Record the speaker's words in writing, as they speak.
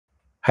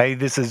Hey,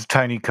 this is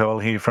Tony Curl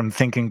here from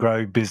Think and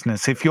Grow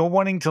Business. If you're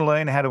wanting to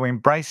learn how to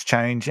embrace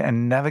change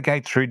and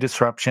navigate through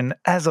disruption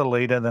as a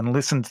leader, then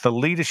listen to the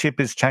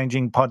Leadership is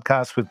Changing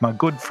podcast with my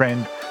good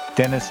friend,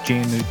 Dennis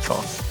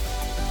Giannoutsos.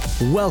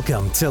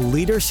 Welcome to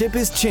Leadership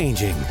is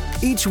Changing.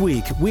 Each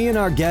week, we and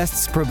our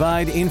guests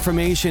provide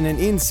information and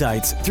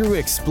insights through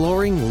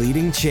exploring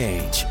leading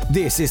change.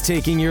 This is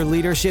taking your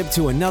leadership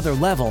to another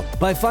level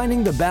by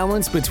finding the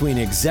balance between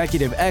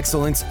executive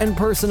excellence and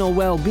personal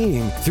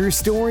well-being through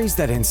stories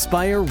that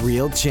inspire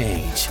real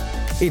change.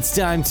 It's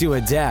time to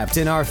adapt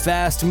in our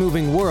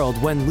fast-moving world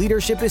when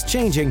leadership is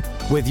changing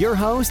with your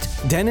host,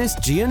 Dennis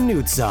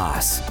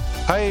Giannoutsos.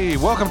 Hey,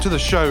 welcome to the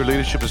show,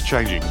 Leadership is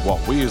Changing.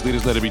 What we as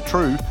leaders know to be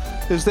true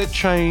is that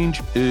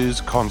change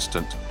is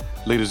constant.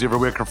 Leaders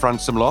everywhere confront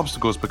similar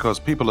obstacles because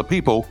people are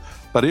people,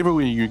 but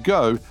everywhere you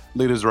go,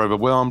 leaders are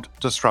overwhelmed,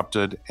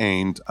 disrupted,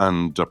 and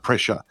under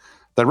pressure.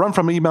 They run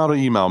from email to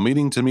email,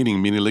 meeting to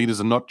meeting. Many leaders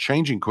are not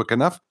changing quick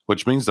enough,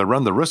 which means they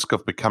run the risk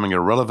of becoming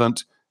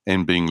irrelevant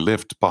and being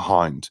left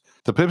behind.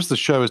 The purpose of the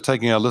show is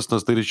taking our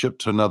listeners' leadership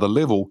to another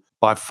level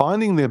by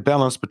finding their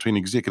balance between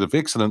executive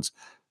excellence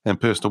and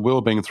personal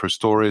well-being through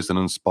stories that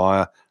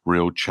inspire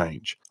real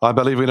change. I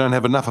believe we don't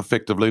have enough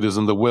effective leaders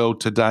in the world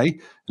today,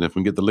 and if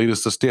we can get the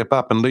leaders to step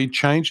up and lead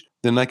change,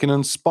 then they can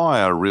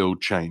inspire real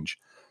change.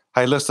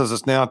 Hey listeners,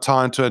 it's now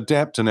time to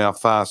adapt in our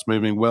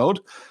fast-moving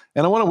world,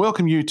 and I want to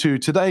welcome you to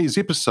today's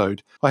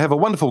episode. I have a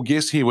wonderful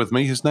guest here with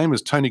me. His name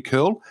is Tony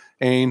Curl,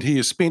 and he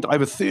has spent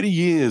over 30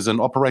 years in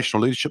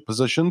operational leadership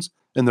positions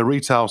in the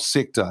retail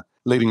sector,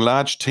 leading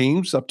large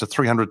teams up to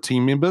 300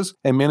 team members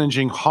and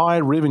managing high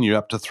revenue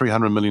up to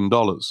 $300 million.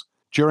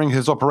 During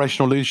his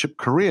operational leadership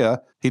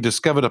career, he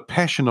discovered a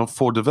passion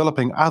for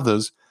developing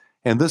others,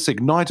 and this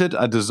ignited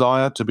a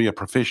desire to be a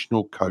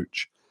professional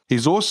coach.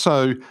 He's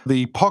also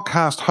the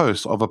podcast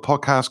host of a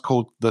podcast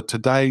called The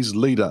Today's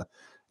Leader.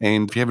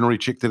 And if you haven't already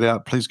checked it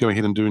out, please go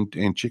ahead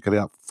and check it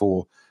out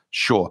for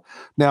sure.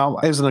 Now,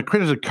 as an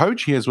accredited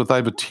coach, he has with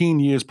over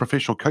 10 years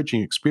professional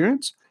coaching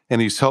experience,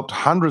 and he's helped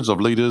hundreds of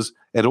leaders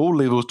at all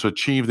levels to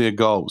achieve their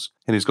goals.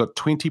 And he's got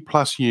 20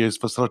 plus years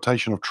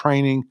facilitation of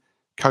training,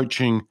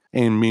 coaching,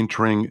 and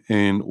mentoring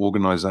in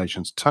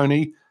organizations.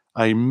 Tony,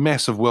 a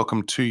massive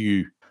welcome to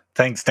you.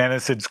 Thanks,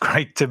 Dennis. It's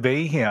great to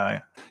be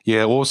here.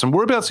 Yeah, awesome.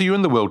 Whereabouts are you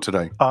in the world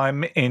today?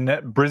 I'm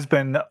in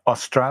Brisbane,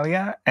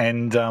 Australia,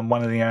 and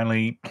one of the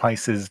only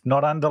places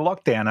not under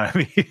lockdown over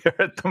here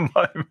at the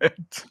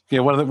moment. Yeah,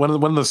 one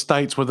of the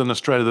states within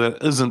Australia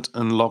that isn't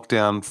in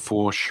lockdown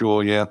for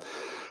sure. Yeah.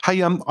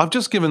 Hey, I've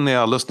just given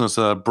our listeners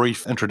a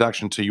brief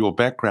introduction to your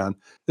background.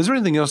 Is there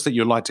anything else that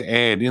you'd like to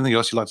add? Anything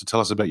else you'd like to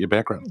tell us about your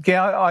background?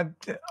 Yeah,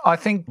 I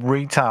think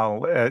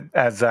retail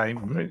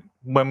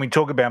when we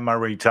talk about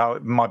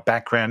my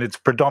background, it's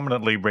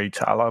predominantly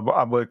retail.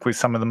 I work with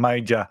some of the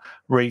major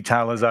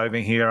retailers over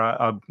here,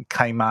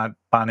 Kmart,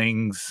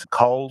 Bunnings,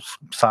 Coles,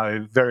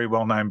 so very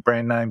well-known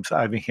brand names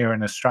over here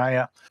in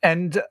Australia.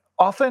 And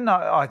often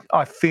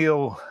I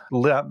feel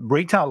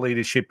retail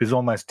leadership is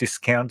almost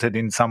discounted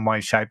in some way,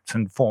 shapes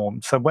and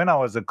forms. So when I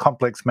was a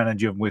complex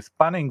manager with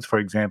Bunnings, for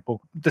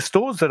example, the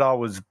stores that I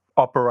was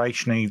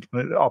operationally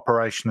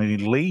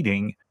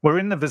leading were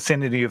in the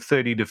vicinity of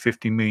 $30 to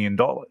 $50 million.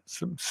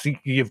 So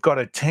you've got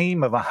a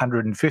team of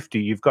 150.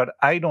 You've got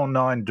 8 or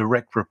 9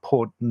 direct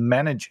report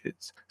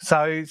managers.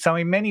 So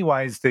in many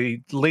ways,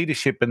 the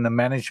leadership and the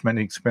management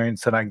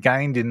experience that I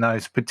gained in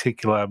those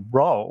particular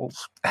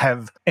roles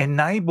have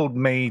enabled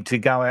me to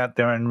go out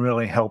there and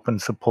really help and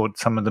support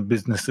some of the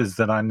businesses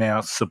that I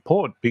now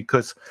support,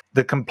 because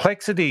the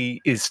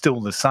complexity is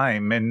still the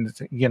same. And,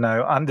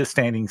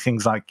 understanding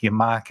things like your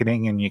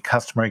marketing and your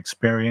customer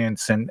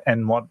experience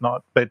and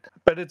whatnot. But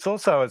it's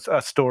also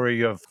a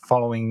story of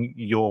following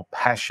your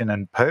passion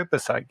and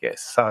purpose, I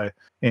guess. So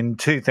in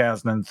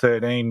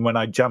 2013, when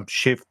I jumped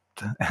shift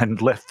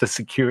and left the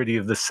security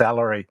of the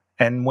salary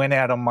and went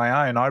out on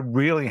my own, I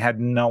really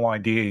had no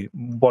idea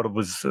what it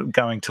was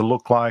going to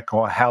look like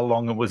or how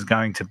long it was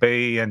going to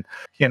be. And,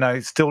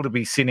 still to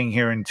be sitting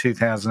here in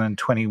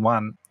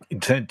 2021,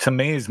 to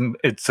me, is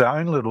its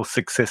own little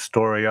success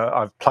story.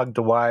 I've plugged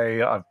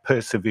away, I've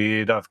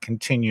persevered, I've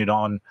continued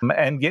on.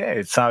 And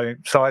so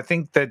I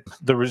think that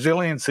the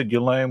resilience that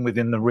you learn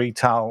within the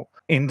retail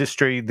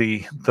industry,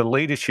 the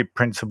leadership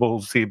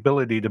principles, the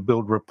ability to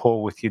build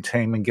rapport with your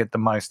team and get the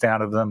most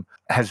out of them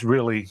has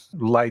really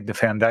laid the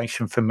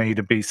foundation for me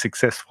to be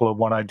successful at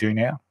what I do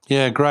now.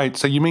 Yeah, great.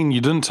 So you mean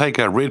you didn't take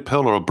a red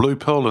pill or a blue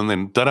pill and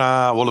then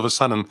all of a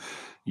sudden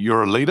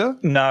you're a leader?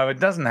 No, it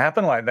doesn't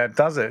happen like that,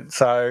 does it?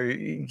 So,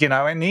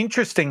 and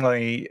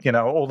interestingly,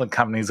 all the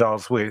companies I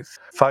was with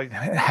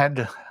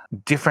had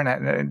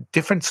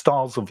different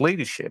styles of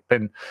leadership.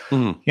 And,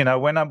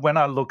 when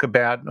I look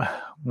about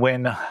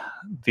when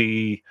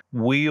the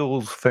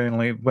wheels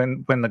finally,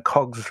 when the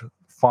cogs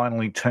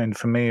finally turned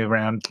for me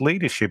around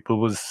leadership, it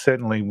was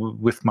certainly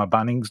with my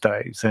Bunnings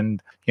days.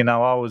 And,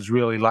 I was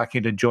really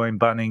lucky to join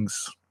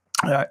Bunnings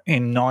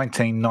in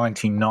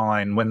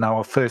 1999 when they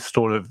were first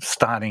sort of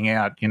starting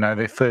out.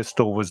 Their first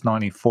store was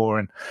 94,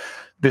 and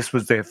this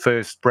was their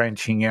first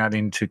branching out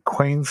into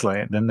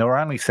Queensland. And there were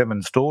only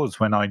 7 stores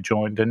when I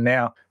joined. And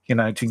now,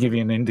 to give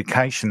you an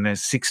indication,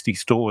 there's 60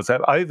 stores,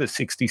 over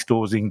 60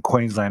 stores in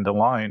Queensland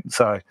alone.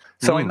 So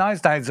in those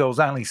days, there was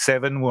only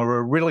 7. We were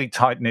a really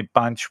tight-knit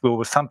bunch. We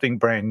were something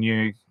brand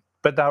new,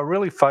 but they were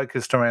really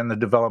focused around the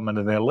development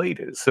of their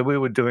leaders. So we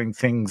were doing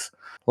things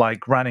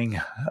like running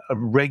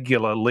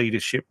regular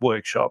leadership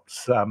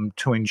workshops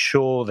to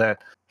ensure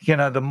that,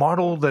 the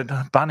model that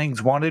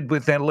Bunnings wanted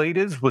with their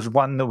leaders was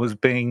one that was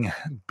being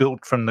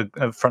built from the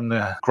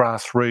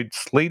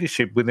grassroots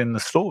leadership within the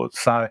stores.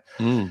 So,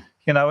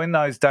 in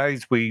those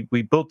days, we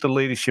built the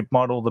leadership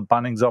model that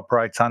Bunnings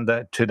operates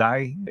under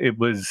today. It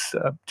was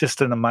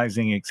just an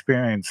amazing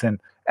experience.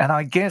 And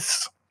I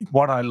guess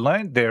what I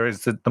learned there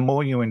is that the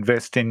more you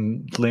invest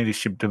in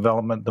leadership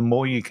development, the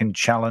more you can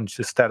challenge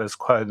the status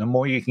quo, the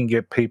more you can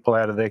get people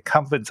out of their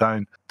comfort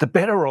zone, the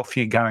better off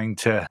you're going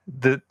to,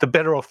 the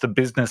better off the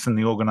business and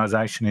the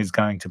organisation is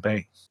going to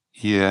be.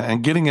 Yeah,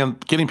 and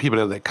getting people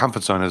out of that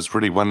comfort zone is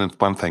really one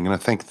thing, and I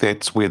think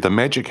that's where the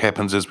magic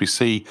happens. As we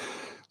see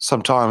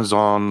sometimes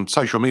on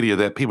social media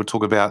that people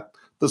talk about,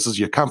 this is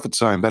your comfort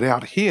zone, but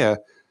out here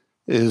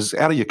is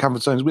out of your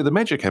comfort zone is where the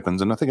magic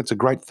happens, and I think it's a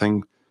great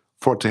thing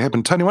for it to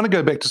happen. Tony, I want to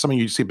go back to something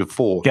you said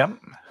before. Yep.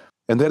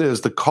 And that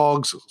is the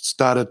cogs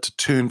started to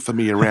turn for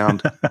me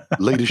around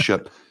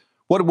leadership.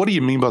 What do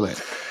you mean by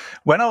that?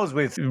 When I was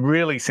with,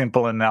 really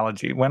simple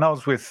analogy, when I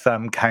was with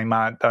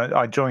Kmart,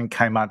 I joined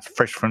Kmart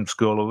fresh from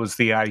school. It was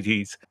the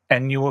 80s.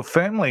 And you were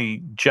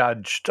firmly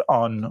judged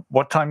on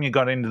what time you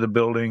got into the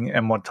building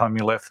and what time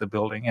you left the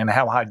building and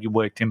how hard you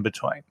worked in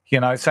between.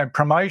 So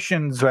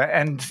promotions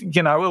and,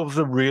 it was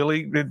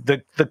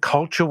the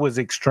culture was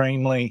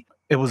extremely...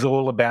 It was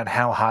all about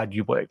how hard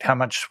you worked, how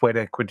much sweat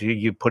equity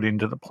you put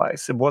into the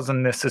place. It wasn't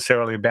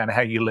necessarily about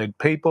how you led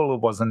people.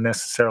 It wasn't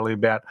necessarily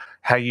about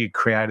how you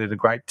created a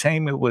great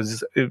team. It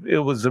was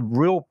a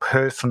real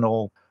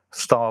personal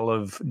style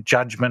of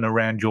judgment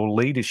around your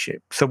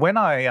leadership. So when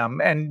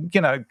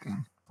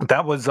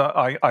that was,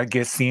 I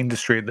guess, the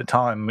industry at the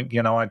time.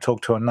 I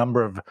talked to a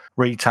number of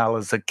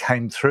retailers that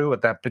came through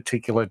at that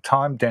particular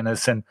time,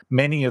 Dennis, and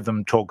many of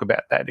them talk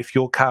about that. If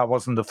your car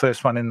wasn't the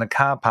first one in the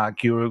car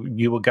park, you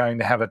were going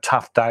to have a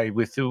tough day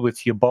with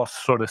your boss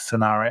sort of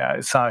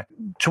scenario. So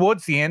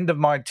towards the end of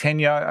my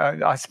tenure,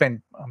 I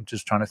spent, I'm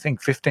just trying to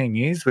think, 15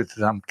 years with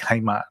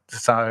Kmart.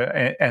 So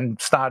and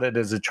started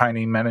as a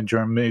trainee manager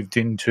and moved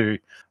into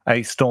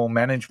a store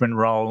management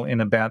role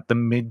in about the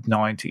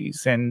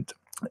mid-90s. And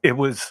it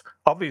was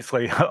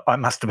obviously, I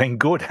must have been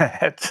good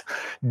at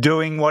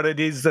doing what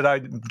it is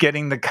that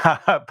getting the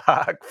car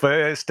park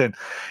first and,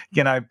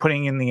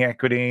 putting in the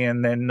equity.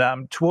 And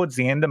then towards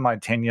the end of my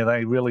tenure,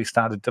 they really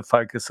started to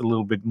focus a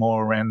little bit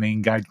more around the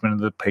engagement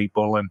of the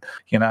people and,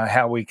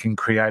 how we can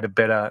create a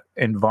better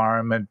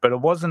environment. But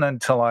it wasn't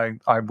until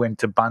I went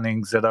to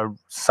Bunnings that I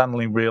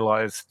suddenly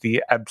realised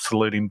the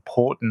absolute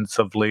importance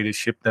of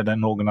leadership that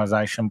an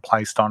organisation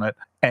placed on it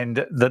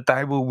and that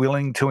they were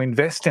willing to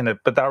invest in it,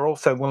 but they were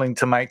also willing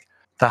to make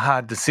the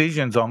hard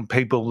decisions on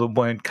people that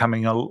weren't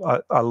coming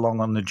along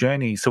on the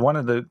journey. So one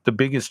of the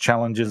biggest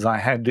challenges I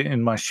had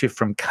in my shift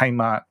from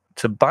Kmart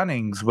to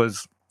Bunnings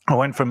was I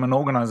went from an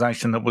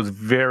organisation that was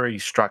very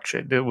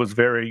structured. It was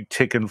very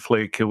tick and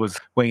flick.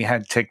 We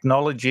had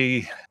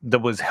technology that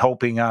was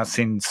helping us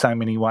in so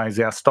many ways.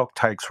 Our stock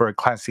takes were a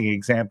classic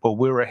example.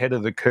 We were ahead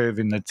of the curve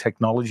in the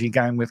technology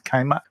game with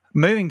Kmart.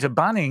 Moving to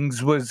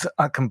Bunnings was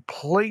a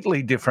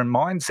completely different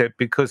mindset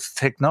because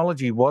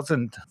technology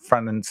wasn't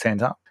front and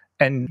centre.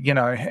 And,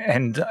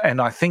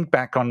 and I think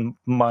back on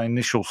my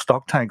initial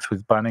stock takes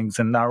with Bunnings,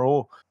 and they're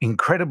all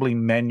incredibly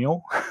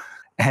manual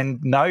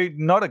and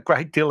not a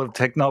great deal of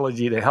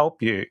technology to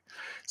help you.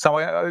 So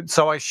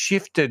I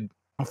shifted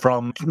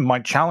from, my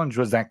challenge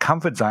was that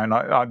comfort zone.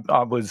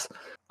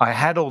 I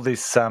had all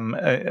this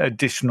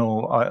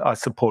additional, I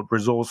support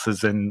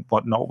resources and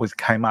whatnot with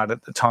Kmart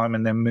at the time,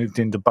 and then moved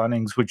into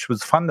Bunnings, which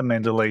was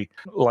fundamentally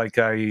like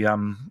a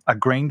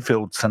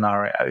greenfield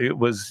scenario. It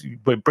was,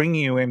 we're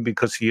bringing you in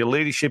because of your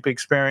leadership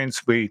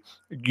experience.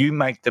 You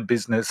make the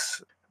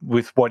business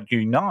with what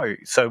you know.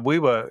 So we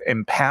were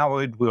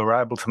empowered, we were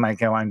able to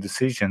make our own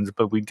decisions,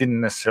 but we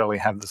didn't necessarily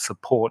have the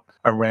support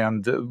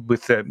around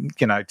with the,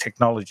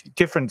 technology.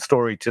 Different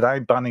story today.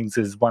 Bunnings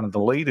is one of the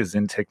leaders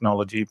in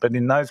technology, but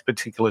in those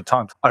particular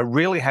times, I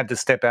really had to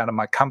step out of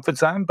my comfort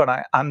zone, but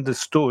I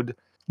understood,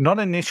 not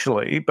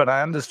initially, but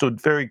I understood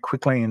very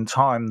quickly in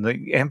time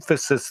the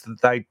emphasis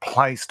that they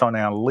placed on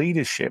our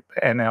leadership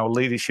and our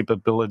leadership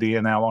ability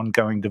and our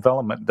ongoing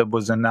development that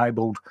was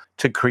enabled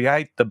to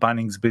create the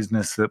Bunnings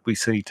business that we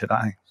see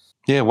today.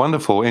 Yeah,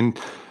 wonderful. And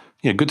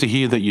good to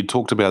hear that you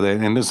talked about that.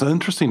 And it's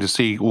interesting to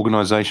see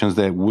organisations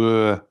that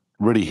were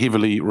really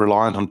heavily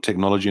reliant on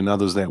technology and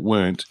others that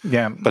weren't.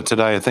 Yeah. But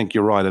today, I think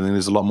you're right. I think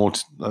there's a lot more.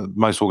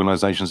 Most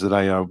organizations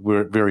today are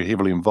very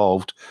heavily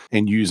involved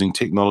in using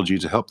technology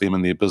to help them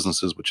in their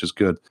businesses, which is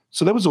good.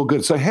 So that was all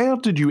good. So how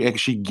did you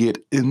actually get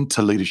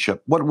into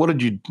leadership? What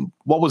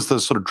was the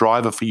sort of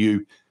driver for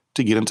you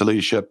to get into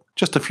leadership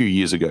just a few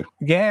years ago?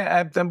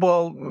 Yeah,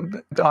 well,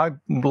 I,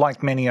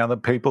 like many other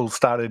people,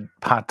 started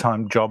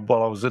part-time job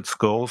while I was at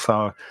school.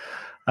 So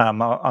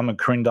I'm a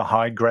Corinda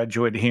High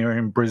graduate here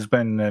in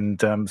Brisbane, and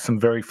some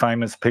very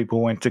famous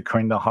people went to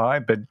Corinda High.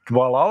 But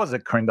while I was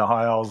at Corinda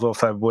High, I was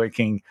also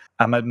working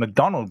at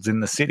McDonald's in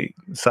the city.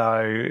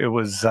 So it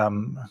was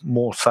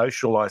more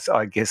social,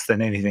 I guess,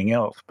 than anything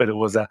else. But it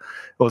was a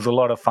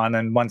lot of fun,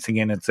 and once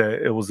again,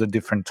 it was a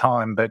different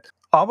time. But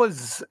I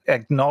was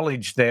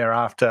acknowledged there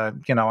after,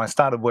 I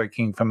started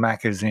working for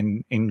Macca's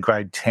in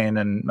grade 10,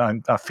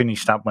 and I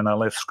finished up when I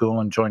left school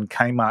and joined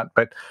Kmart.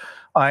 But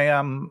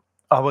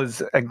I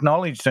was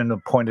acknowledged and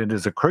appointed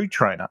as a crew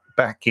trainer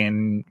back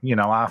in,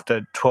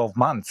 after 12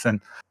 months. And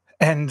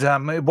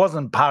it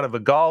wasn't part of a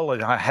goal.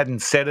 I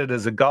hadn't set it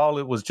as a goal.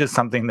 It was just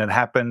something that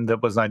happened,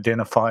 that was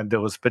identified.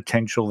 There was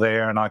potential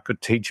there, and I could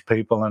teach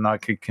people, and I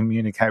could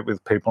communicate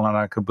with people, and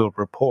I could build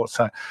rapport.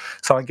 So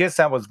I guess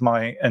that was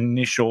my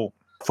initial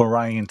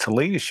foray into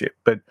leadership.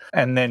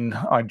 And then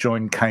I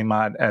joined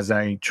Kmart as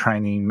a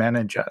training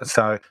manager.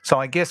 So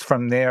I guess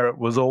from there it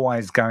was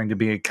always going to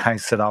be a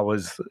case that I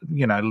was,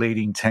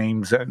 leading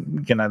teams.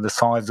 And, the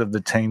size of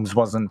the teams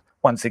was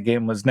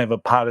never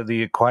part of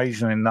the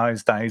equation in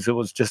those days. It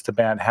was just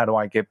about how do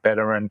I get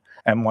better and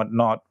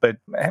whatnot. But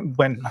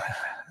when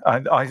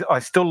I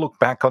still look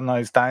back on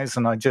those days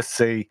and I just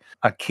see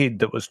a kid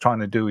that was trying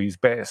to do his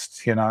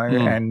best,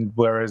 and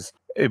whereas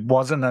it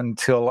wasn't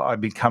until I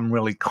become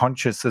really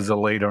conscious as a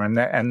leader, and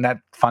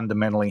that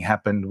fundamentally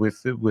happened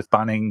with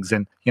Bunnings.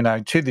 And,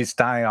 to this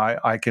day,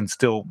 I can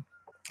still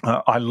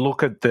I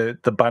look at the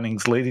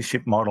Bunnings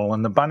leadership model,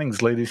 and the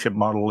Bunnings leadership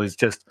model is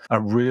just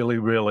a really,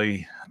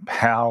 really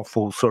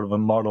powerful sort of a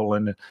model.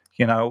 And,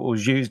 it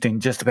was used in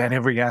just about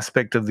every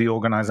aspect of the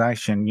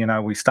organisation.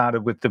 We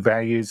started with the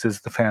values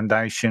as the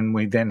foundation.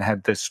 We then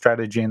had the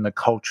strategy and the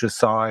culture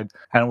side,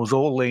 and it was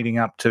all leading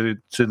up to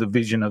the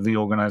vision of the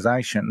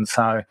organisation.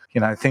 So,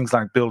 things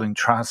like building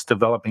trust,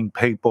 developing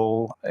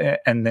people,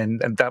 and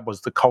that was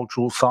the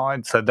cultural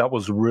side. So that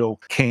was real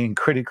key and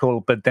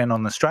critical. But then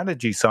on the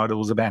strategy side, it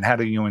was about how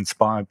do you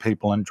inspire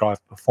people and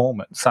drive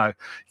performance. So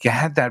you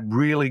had that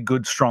really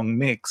good, strong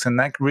mix, and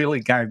that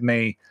really gave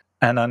me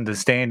an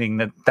understanding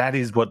that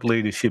is what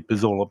leadership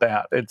is all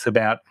about. It's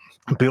about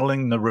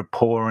building the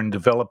rapport and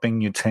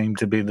developing your team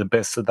to be the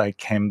best that they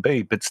can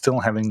be, but still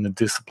having the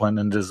discipline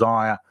and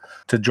desire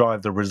to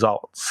drive the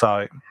results.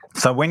 So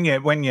when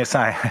you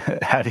say,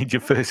 how did you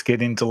first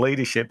get into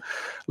leadership?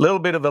 A little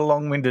bit of a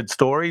long-winded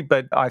story,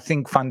 but I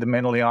think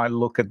fundamentally I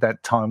look at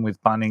that time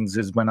with Bunnings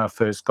as when I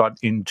first got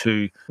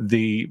into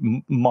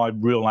my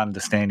real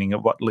understanding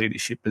of what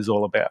leadership is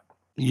all about.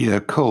 Yeah,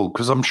 cool.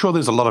 Because I'm sure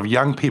there's a lot of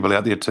young people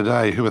out there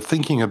today who are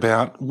thinking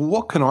about,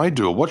 what can I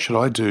do or what should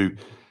I do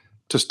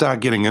to start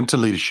getting into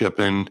leadership?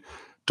 And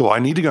do I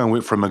need to go and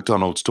work for a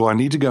McDonald's? Do I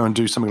need to go and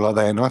do something like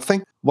that? And I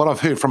think what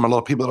I've heard from a lot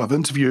of people that I've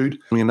interviewed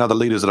and other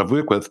leaders that I've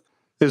worked with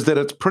is that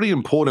it's pretty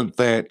important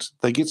that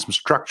they get some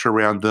structure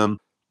around them.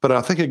 But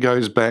I think it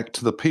goes back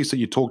to the piece that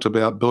you talked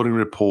about, building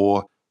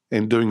rapport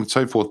and doing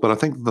so forth. But I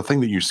think the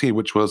thing that you said,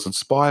 which was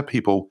inspire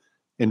people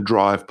and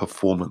drive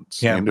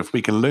performance. Yeah. And if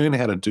we can learn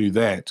how to do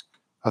that,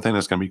 I think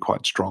that's going to be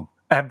quite strong.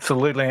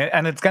 Absolutely.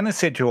 And it's going to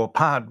set you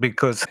apart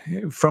because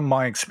from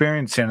my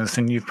experience, Dennis,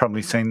 and you've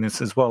probably seen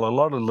this as well, a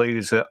lot of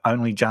leaders are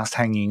only just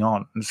hanging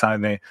on. And so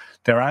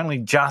they're only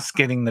just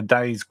getting the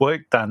day's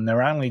work done.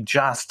 They're only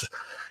just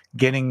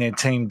getting their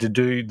team to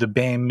do the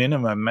bare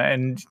minimum.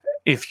 And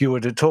if you were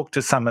to talk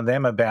to some of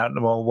them about,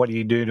 well, what do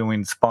you do to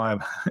inspire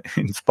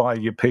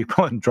your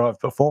people and drive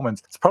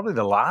performance? It's probably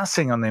the last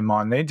thing on their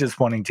mind. They're just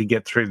wanting to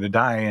get through the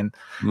day.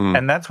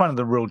 And that's one of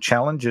the real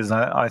challenges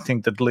I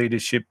think that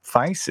leadership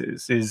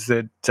faces is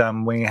that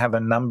we have a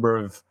number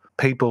of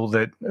people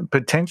that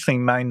potentially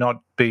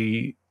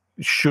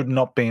should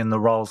not be in the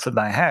roles that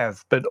they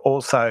have, but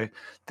also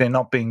they're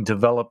not being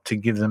developed to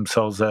give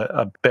themselves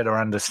a better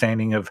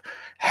understanding of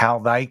how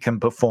they can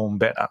perform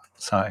better.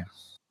 So,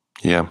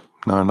 yeah.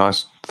 No,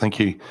 nice. Thank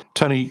you.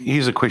 Tony,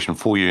 here's a question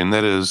for you, and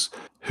that is,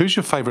 who's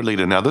your favourite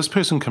leader? Now, this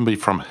person can be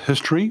from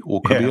history or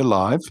could be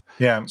alive.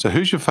 Yeah. So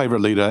who's your favourite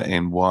leader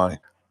and why?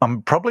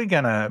 I'm probably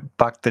going to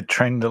buck the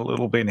trend a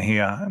little bit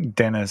here,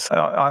 Dennis.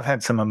 I've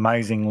had some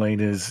amazing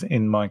leaders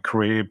in my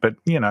career, but,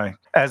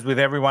 as with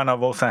everyone,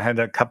 I've also had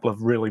a couple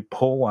of really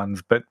poor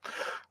ones. But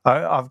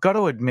I've got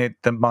to admit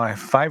that my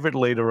favourite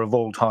leader of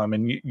all time,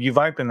 and you've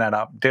opened that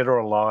up, dead or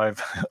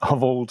alive,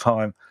 of all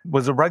time,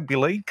 was a rugby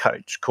league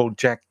coach called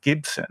Jack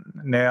Gibson.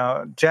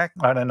 Now, Jack,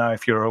 I don't know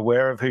if you're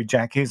aware of who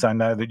Jack is. I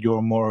know that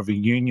you're more of a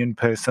union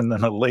person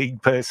than a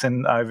league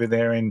person over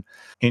there in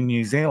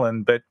New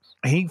Zealand, but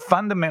he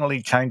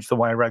fundamentally changed the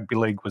way rugby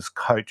league was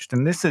coached.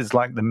 And this is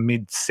like the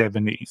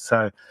mid-70s.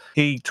 So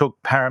he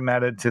took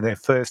Parramatta to their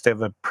first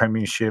ever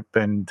premiership,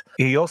 and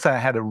he also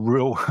had a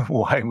real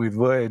way with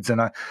words.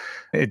 And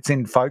it's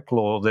in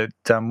folklore that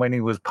when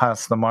he was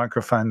passed the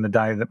microphone the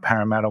day that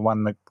Parramatta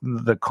won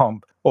the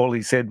comp, all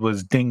he said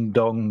was "Ding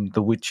dong,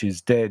 the witch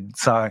is dead."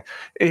 So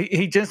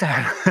he just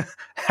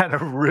had a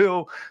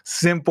real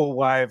simple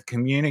way of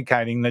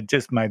communicating that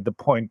just made the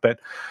point. But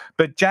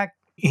Jack,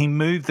 he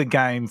moved the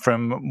game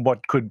from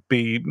what could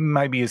be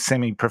maybe a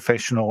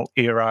semi-professional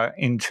era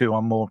into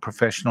a more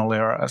professional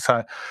era.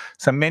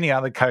 So many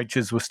other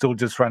coaches were still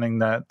just running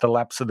the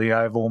laps of the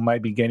oval,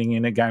 maybe getting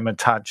in a game of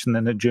touch and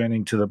then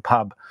adjourning to the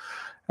pub.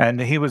 And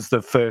he was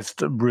the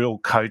first real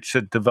coach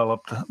that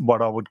developed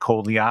what I would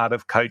call the art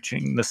of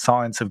coaching, the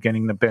science of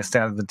getting the best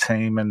out of the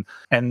team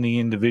and the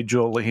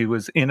individual. He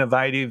was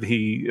innovative.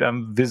 He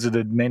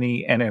visited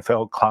many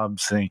NFL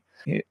clubs. He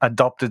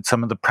adopted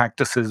some of the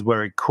practices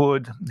where he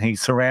could. He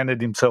surrounded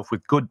himself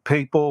with good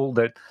people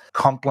that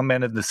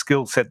complemented the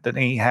skill set that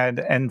he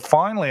had. And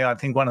finally, I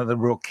think one of the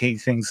real key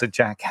things that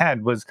Jack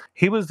had was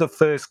he was the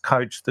first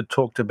coach that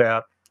talked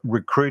about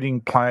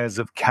recruiting players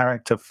of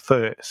character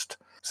first.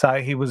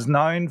 So he was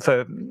known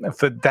for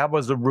that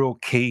was a real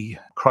key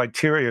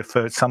criteria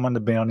for someone to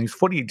be on his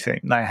footy team.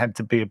 They had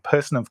to be a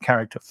person of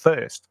character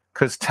first,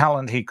 because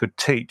talent he could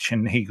teach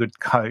and he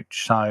could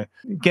coach. So,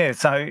 yeah,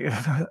 so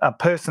a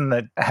person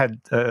that had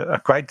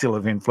a great deal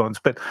of influence.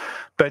 But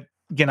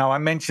you know, I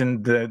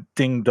mentioned the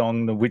 "Ding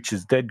dong, the witch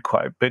is dead"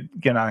 quote, but,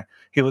 you know,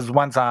 he was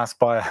once asked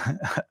by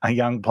a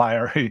young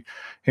player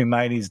who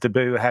made his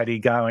debut, how'd he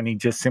go? And he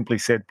just simply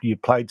said, "You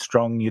played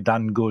strong, you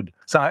done good."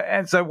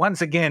 So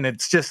once again,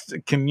 it's just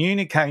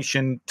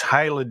communication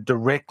tailored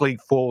directly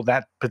for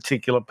that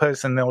particular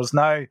person. There was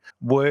no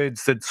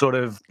words that sort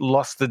of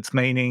lost its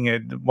meaning.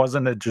 It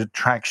wasn't a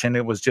detraction.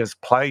 It was just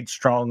played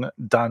strong,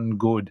 done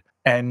good.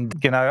 And,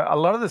 you know, a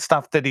lot of the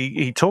stuff that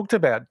he talked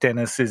about,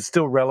 Dennis, is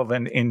still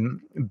relevant in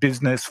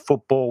business,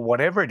 football,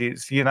 whatever it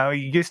is. You know,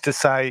 he used to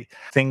say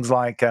things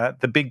like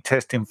the big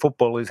test in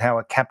football is how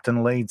a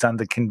captain leads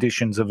under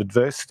conditions of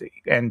adversity.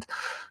 And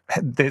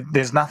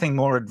there's nothing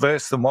more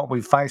adverse than what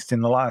we've faced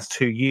in the last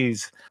 2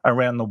 years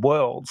around the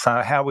world.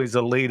 So how is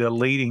a leader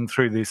leading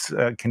through this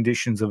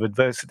conditions of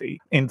adversity?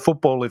 In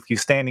football, if you're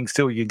standing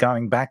still, you're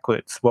going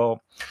backwards.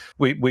 Well,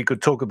 we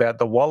could talk about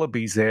the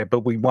Wallabies there, but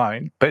we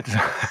won't. But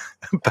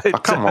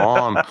come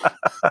on.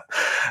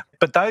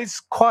 But those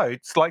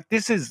quotes, like,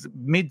 this is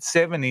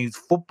mid-70s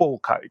football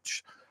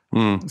coach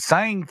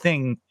saying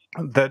things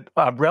that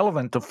are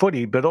relevant to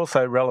footy, but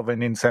also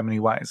relevant in so many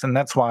ways. And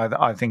that's why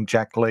I think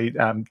Jack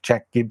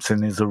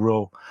Gibson is a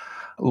real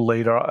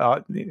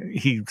leader.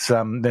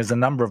 There's a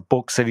number of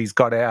books that he's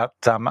got out.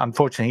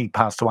 Unfortunately, he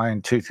passed away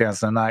in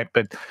 2008,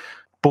 but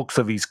books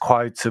of his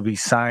quotes, of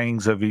his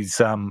sayings, of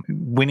his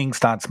Winning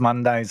Starts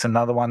Monday is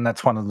another one.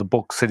 That's one of the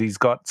books that he's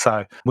got.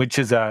 So, which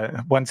is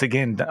once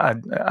again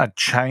a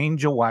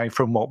change away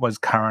from what was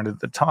current at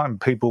the time.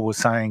 People were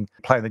saying,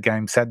 play the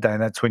game Saturday,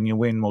 that's when you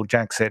win. Well,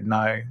 Jack said,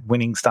 no,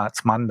 winning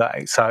starts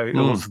Monday. So it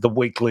was the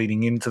week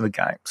leading into the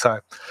game. So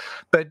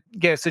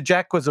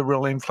Jack was a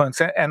real influence.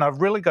 And I've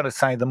really got to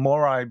say, the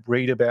more I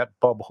read about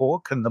Bob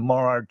Hawke and the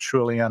more I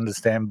truly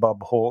understand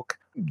Bob Hawke,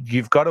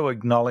 you've got to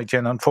acknowledge,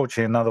 and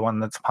unfortunately another one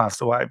that's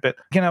passed away, but,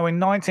 you know, in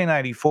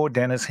 1984,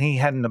 Dennis, he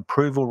had an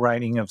approval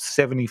rating of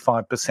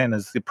 75%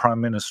 as the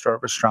Prime Minister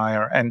of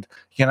Australia. And,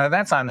 you know,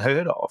 that's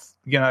unheard of.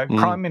 You know,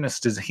 Prime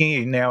Ministers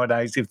here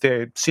nowadays, if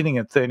they're sitting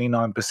at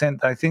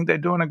 39%, they think they're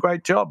doing a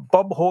great job.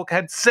 Bob Hawke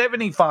had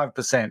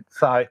 75%.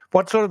 So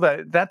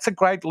that's a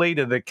great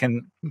leader that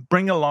can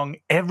bring along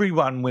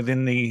everyone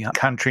within the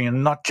country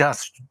and not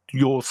just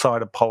your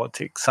side of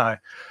politics. So,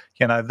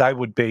 you know, they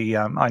would be,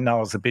 I know I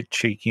was a bit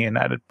cheeky and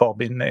added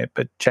Bob in there,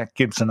 but Jack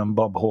Gibson and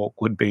Bob Hawke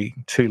would be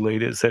two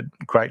leaders that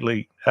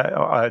greatly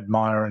I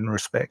admire and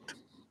respect.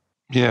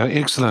 Yeah,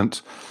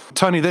 excellent.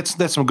 Tony, that's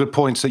some good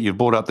points that you've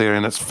brought up there,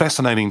 and it's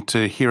fascinating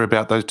to hear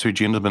about those two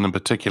gentlemen in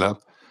particular.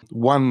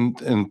 One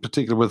in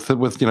particular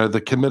with you know, the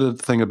committed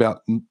thing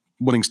about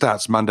winning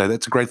starts Monday.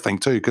 That's a great thing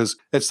too, because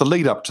it's the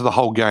lead up to the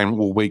whole game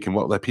all week and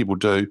what the people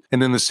do. And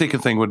then the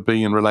second thing would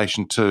be in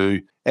relation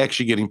to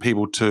actually getting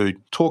people to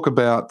talk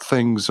about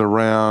things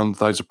around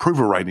those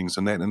approval ratings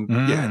and that. And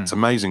yeah, it's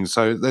amazing.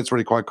 So that's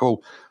really quite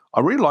cool. I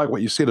really like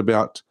what you said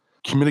about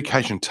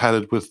communication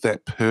tailored with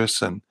that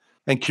person.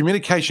 And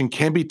communication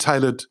can be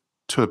tailored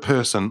to a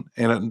person,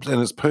 and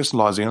it's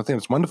personalizing. I think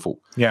it's wonderful.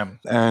 Yeah.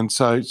 And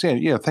so,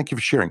 yeah, thank you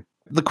for sharing.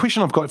 The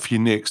question I've got for you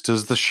next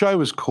is, the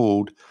show is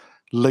called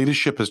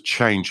Leadership is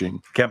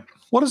Changing. Yep.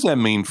 What does that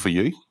mean for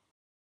you?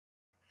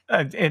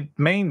 It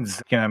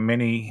means, you know,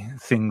 many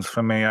things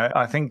for me.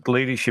 I think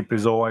leadership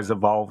is always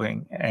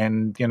evolving.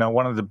 And, you know,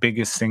 one of the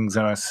biggest things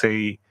that I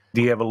see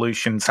the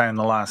evolution, say, in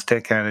the last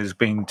decade has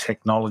been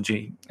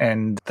technology.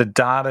 And the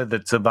data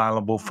that's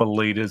available for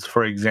leaders,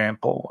 for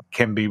example,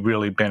 can be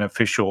really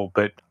beneficial.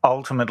 But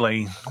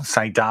ultimately,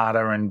 say,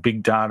 data and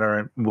big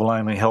data will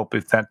only help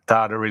if that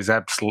data is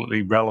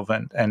absolutely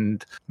relevant.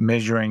 And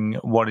measuring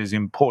what is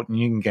important,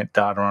 you can get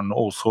data on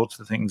all sorts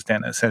of things,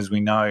 Dennis, as we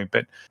know.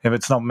 But if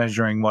it's not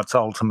measuring what's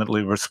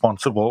ultimately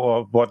responsible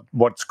or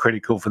what's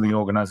critical for the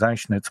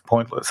organisation, it's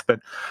pointless. But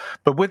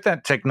with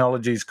that,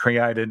 technology's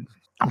created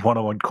what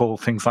I would call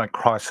things like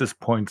crisis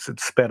points.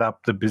 It's sped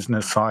up the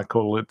business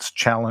cycle. It's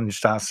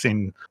challenged us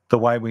in the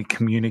way we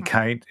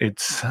communicate.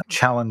 It's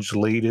challenged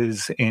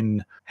leaders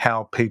in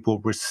how people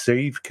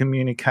receive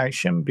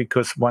communication,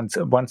 because once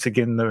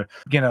again,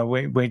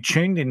 we're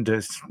tuned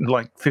into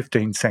like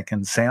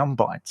 15-second sound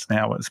bites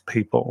now as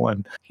people.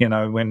 And,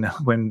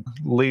 when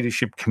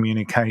leadership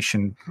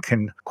communication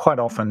can quite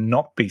often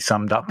not be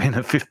summed up in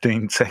a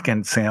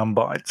 15-second sound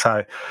bite.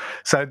 So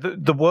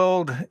the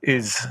world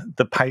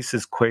the pace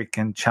is quick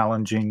and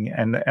challenging,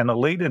 and a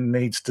leader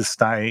needs to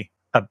stay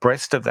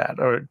abreast of that,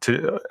 or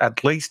to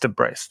at least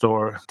abreast,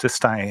 or to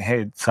stay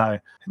ahead. So,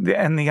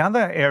 and the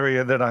other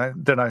area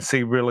that I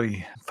see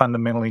really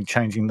fundamentally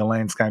changing the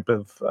landscape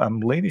of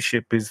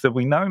leadership is that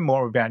we know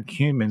more about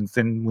humans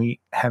than we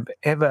have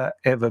ever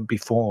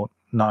before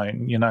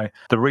known.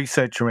 The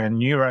research around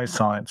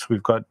neuroscience,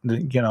 we've got,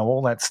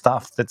 all that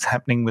stuff that's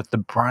happening with the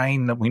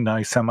brain that we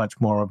know so much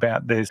more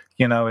about. There's,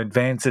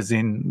 advances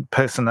in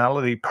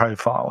personality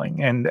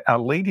profiling, and our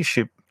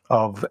leadership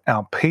of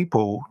our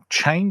people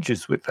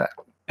changes with that.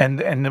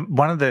 And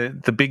one of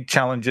the big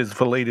challenges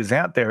for leaders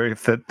out there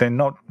is that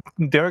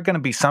there are going to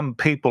be some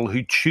people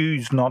who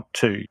choose not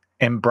to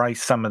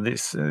embrace some of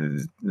this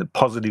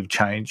positive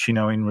change,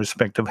 in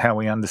respect of how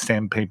we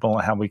understand people,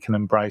 how we can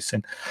embrace,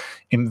 and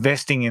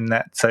investing in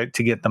that. So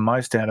to get the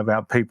most out of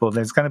our people,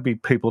 there's going to be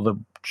people that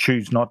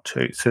choose not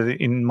to. So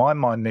in my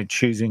mind, they're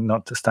choosing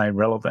not to stay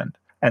relevant,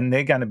 and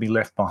they're going to be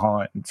left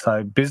behind.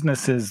 So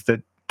businesses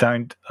that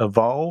don't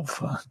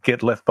evolve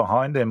get left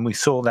behind, and we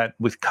saw that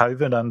with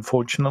COVID.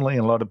 Unfortunately,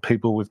 a lot of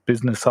people with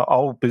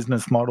old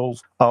business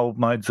models, old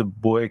modes of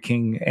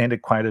working,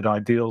 antiquated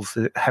ideals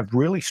have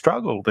really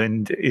struggled.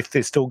 And if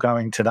they're still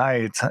going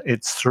today,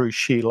 it's through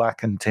sheer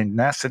luck and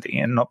tenacity,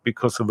 and not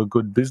because of a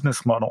good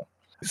business model.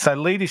 So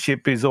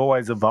leadership is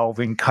always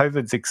evolving.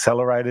 COVID's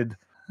accelerated,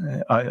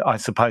 I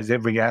suppose,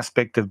 every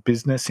aspect of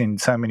business in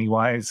so many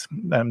ways,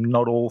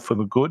 not all for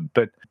the good,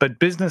 but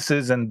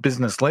businesses and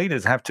business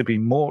leaders have to be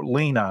more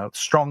leaner,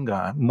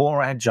 stronger,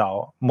 more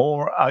agile,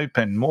 more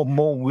open,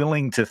 more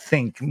willing to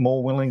think,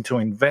 more willing to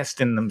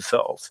invest in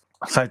themselves.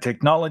 So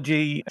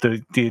technology,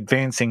 the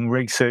advancing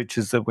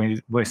researches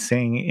that we're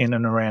seeing in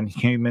and around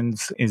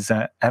humans is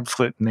an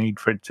absolute need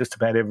for just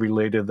about every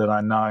leader that I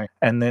know.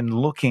 And then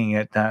looking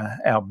at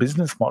our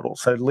business model.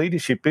 So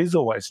leadership is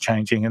always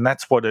changing, and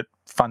that's what it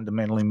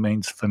fundamentally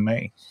means for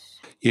me.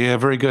 Yeah,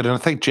 very good. And I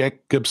think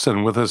Jack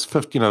Gibson, with his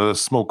the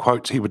small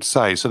quotes he would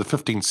say, so the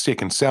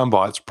 15-second sound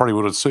bites probably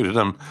would have suited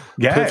him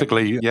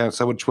perfectly. Yeah,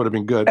 so which would have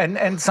been good.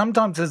 And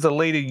sometimes as a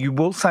leader, you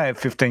will say a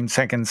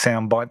 15-second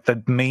sound bite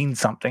that means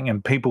something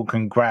and people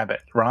can grab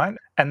it, right?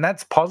 And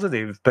that's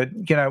positive. But,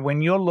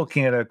 when you're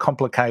looking at a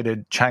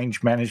complicated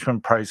change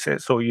management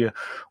process, or you're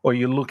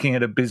looking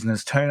at a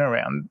business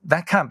turnaround,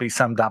 that can't be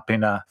summed up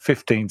in a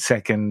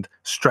 15-second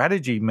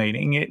strategy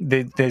meeting.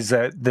 There's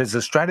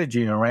a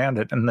strategy around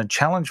it. And the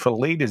challenge for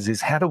leaders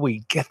is, how do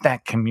we get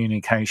that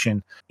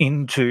communication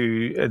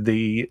into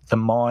the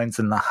minds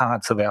and the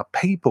hearts of our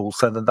people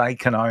so that they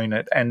can own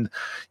it? And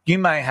you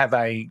may have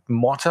a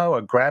motto,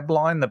 a grab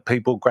line that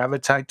people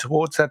gravitate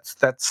towards.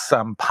 That's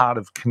part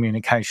of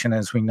communication,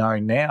 as we know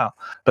now.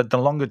 But the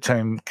longer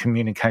term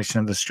communication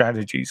of the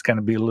strategy is going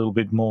to be a little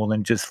bit more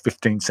than just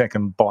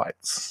 15-second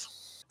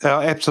bites.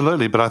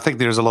 Absolutely. But I think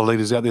there's a lot of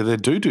leaders out there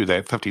that do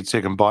that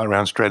 15-second bite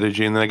around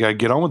strategy, and then they go,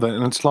 get on with it.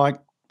 And it's like,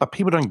 but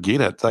people don't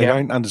get it. They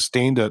don't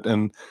understand it,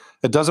 and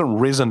it doesn't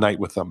resonate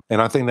with them. And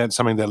I think that's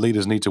something that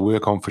leaders need to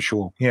work on for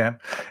sure. Yeah.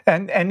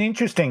 And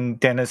interesting,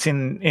 Dennis,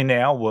 in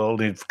our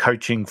world of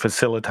coaching,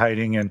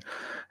 facilitating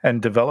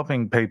and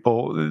developing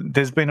people,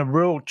 there's been a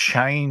real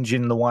change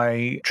in the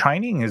way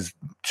training is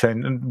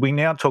turned. We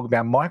now talk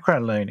about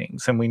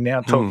micro-learnings, and we're now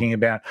talking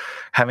about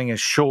having a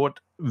short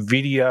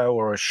video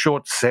or a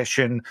short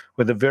session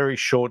with a very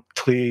short,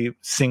 clear,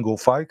 single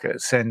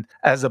focus, and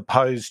as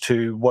opposed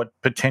to what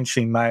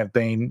potentially may have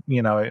been,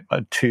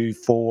 a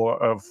 2-4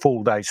 a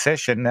full day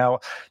session. Now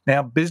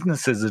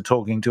businesses are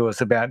talking to us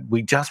about,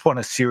 we just want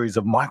a series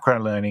of micro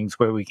learnings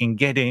where we can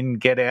get in,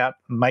 get out,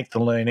 make the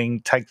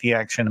learning, take the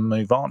action, and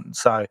move on.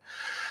 So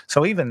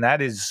even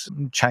that is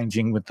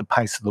changing with the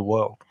pace of the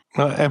world.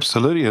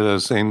 Absolutely it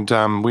is. And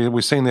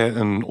we're seeing that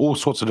in all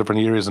sorts of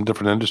different areas and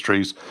different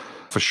industries,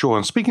 for sure.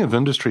 And speaking of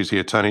industries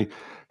here, Tony,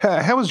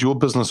 how has your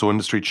business or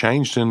industry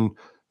changed, and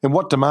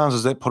what demands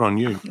does that put on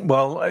you?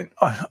 Well,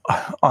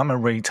 I'm a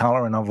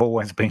retailer, and I've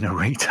always been a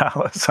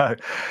retailer.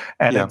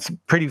 It's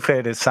pretty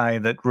fair to say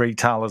that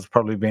retail has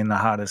probably been the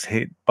hardest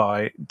hit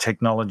by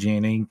technology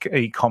and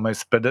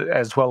e-commerce, but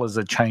as well as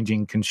a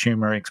changing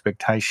consumer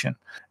expectation.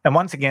 And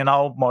once again,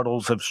 old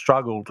models have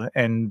struggled,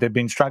 and they've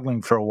been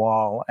struggling for a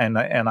while. And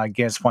I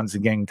guess once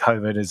again,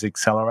 COVID has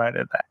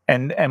accelerated that.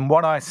 And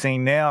what I see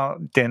now,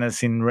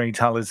 Dennis, in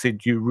retail is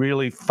that you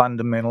really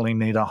fundamentally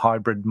need a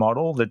hybrid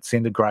model that's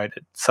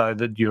integrated, so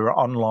that your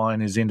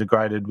online is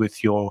integrated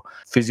with your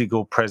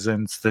physical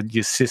presence, that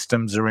your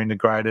systems are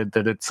integrated,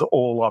 that it's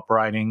all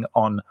operating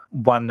on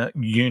one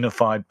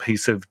unified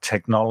piece of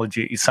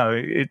technology.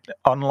 So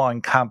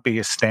online can't be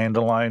a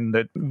standalone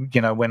that,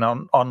 when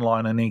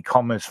online and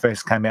e-commerce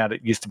first came out,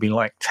 it used to be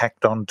like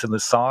tacked on to the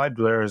side,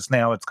 whereas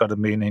now it's got to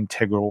be an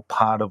integral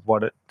part of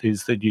what it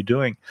is that you're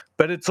doing.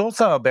 But it's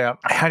also about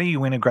how do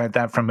you integrate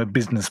that from a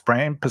business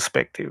brand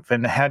perspective,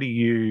 and how do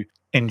you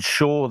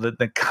ensure that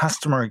the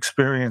customer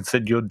experience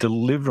that you're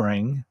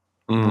delivering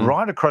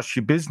right across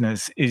your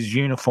business is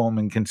uniform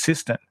and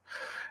consistent.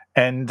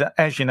 And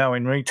as you know,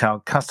 in retail,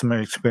 customer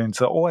experience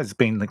has always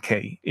been the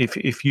key.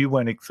 If you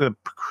weren't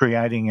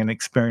creating an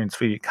experience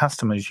for your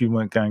customers, you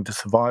weren't going to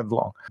survive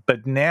long.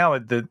 But now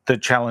the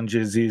challenge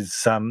is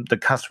the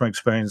customer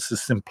experience, the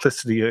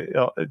simplicity,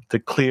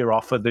 the clear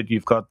offer that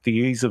you've got, the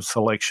ease of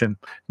selection.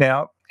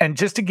 Now, and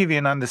just to give you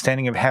an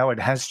understanding of how it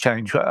has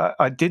changed,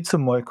 I did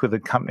some work with a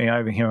company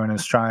over here in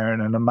Australia,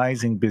 and an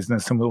amazing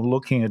business, and we were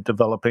looking at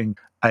developing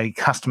a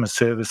customer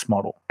service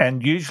model.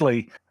 And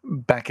usually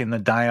back in the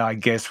day, I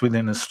guess,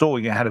 within a store,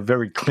 you had a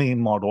very clear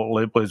model.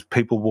 It was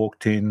people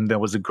walked in, there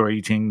was a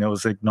greeting, there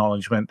was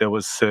acknowledgement, there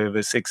was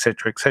service, et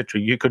cetera, et cetera.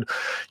 You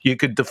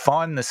could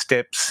define the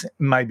steps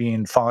maybe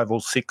in 5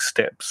 or 6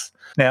 steps.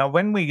 Now,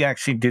 when we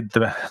actually did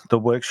the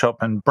workshop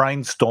and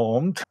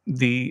brainstormed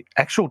the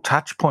actual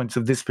touch points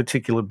of this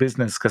particular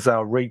business, because they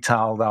were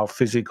retail, they were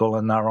physical,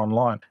 and they were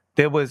online,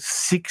 there were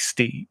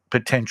 60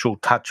 potential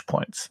touch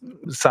points.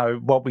 So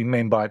what we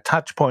mean by a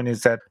touch point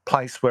is that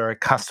place where a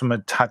customer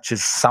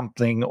touches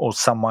something or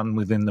someone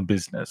within the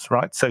business,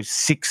 right? So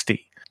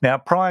 60. Now,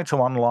 prior to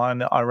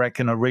online, I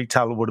reckon a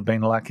retailer would have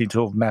been lucky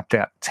to have mapped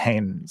out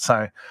 10.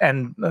 So,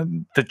 and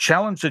the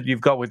challenge that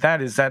you've got with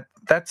that is that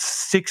that's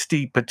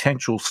 60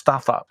 potential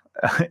stuff up.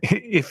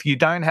 If you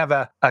don't have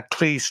a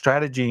clear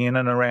strategy in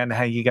and around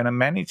how you're going to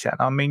manage that.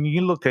 I mean,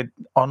 you look at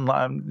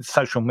online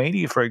social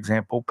media, for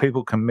example,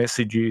 people can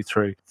message you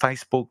through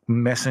Facebook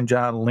Messenger,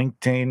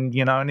 LinkedIn,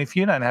 and if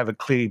you don't have a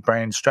clear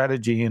brand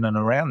strategy in and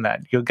around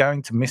that, you're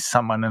going to miss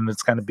someone and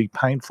it's going to be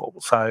painful.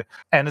 So,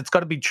 and it's got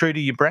to be true to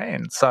your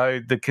brand.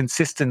 So the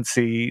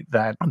consistency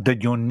that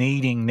you're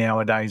needing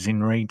nowadays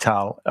in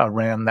retail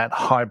around that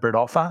hybrid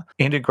offer,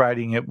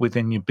 integrating it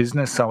within your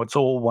business so it's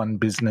all one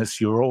business,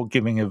 you're all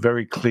giving a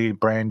very clear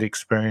brand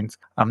experience.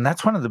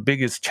 That's one of the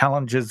biggest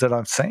challenges that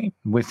I've seen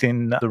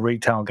within the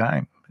retail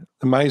game.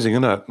 Amazing,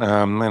 isn't it?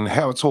 And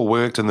how it's all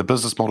worked and the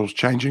business model's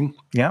changing.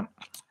 Yeah.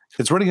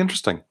 It's really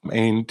interesting.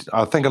 And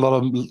I think a lot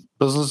of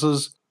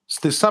businesses,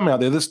 there's some out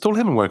there that still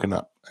haven't woken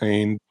up,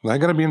 and they're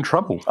going to be in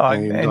trouble.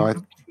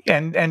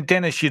 And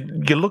Dennis, you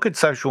look at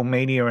social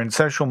media, and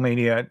social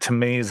media to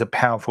me is a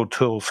powerful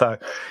tool. So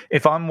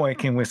if I'm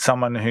working with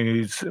someone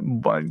who's,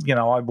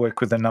 I work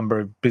with a number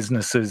of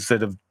businesses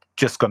that have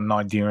just got an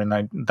idea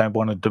and they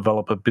want to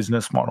develop a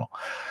business model.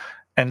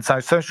 And so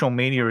social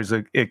media is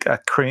a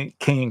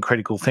key and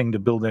critical thing to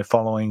build their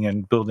following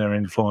and build their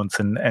influence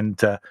and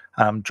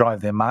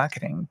drive their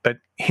marketing. But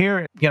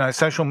here,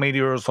 social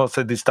media is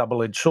also this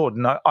double-edged sword.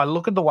 And I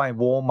look at the way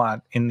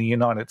Walmart in the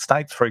United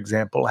States, for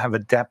example, have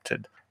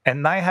adapted.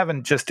 And they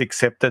haven't just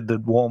accepted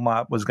that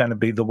Walmart was going to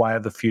be the way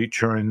of the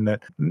future, and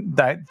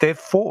that they've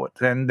fought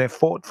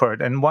for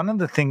it. And one of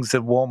the things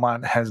that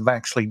Walmart has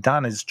actually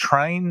done is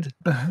trained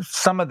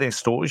some of their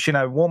stores.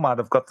 Walmart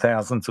have got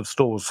thousands of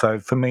stores, so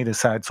for me to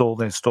say it's all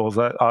their stores,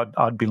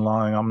 I'd be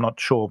lying. I'm not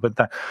sure,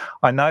 but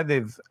I know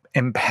they've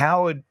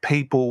empowered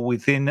people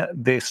within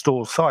their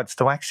store sites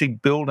to actually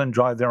build and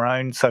drive their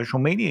own social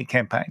media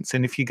campaigns.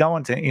 And if you go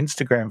onto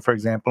Instagram, for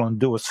example, and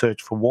do a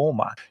search for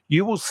Walmart,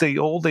 you will see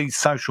all these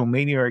social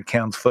media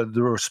accounts for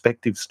the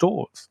respective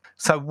stores.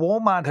 So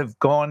Walmart have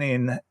gone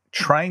in,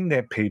 trained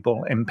their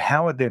people,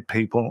 empowered their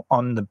people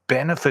on the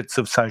benefits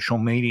of social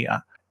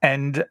media,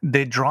 and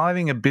they're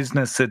driving a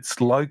business that's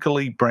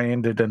locally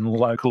branded and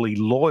locally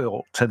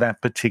loyal to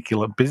that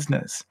particular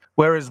business.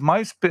 Whereas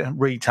most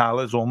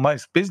retailers or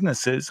most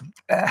businesses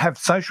have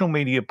social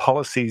media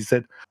policies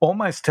that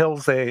almost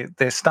tells their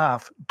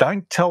staff,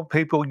 don't tell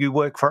people you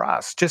work for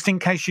us, just in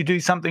case you do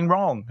something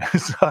wrong.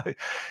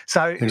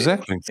 So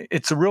exactly.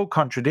 It's a real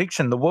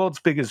contradiction. The world's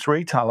biggest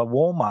retailer,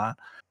 Walmart,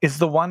 is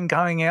the one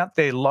going out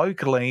there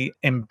locally,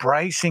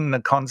 embracing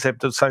the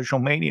concept of social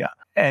media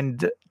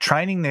and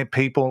training their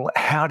people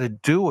how to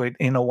do it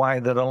in a way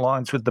that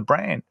aligns with the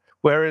brand.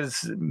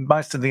 Whereas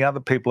most of the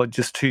other people are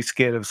just too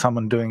scared of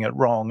someone doing it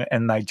wrong,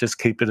 and they just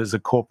keep it as a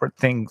corporate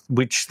thing,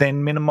 which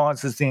then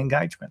minimises the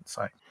engagement.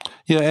 So,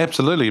 yeah,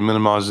 absolutely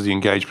minimises the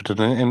engagement.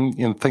 And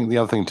I think the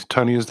other thing,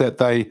 Tony, is that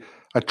they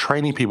are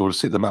training people to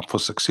set them up for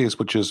success,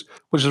 which is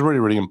really,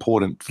 really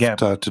important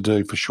to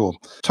do for sure.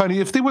 Tony,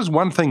 if there was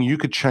one thing you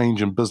could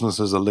change in business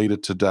as a leader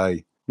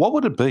today, what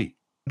would it be?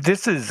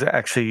 This is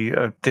actually,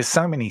 there's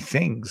so many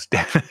things,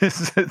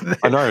 Dennis.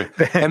 I know.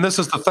 And this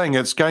is the thing.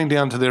 It's going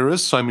down to there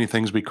is so many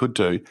things we could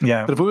do.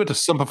 Yeah. But if we were to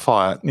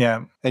simplify it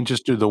and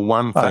just do the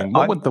one thing,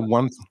 what would the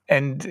one thing?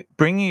 And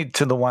bringing it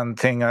to the one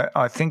thing,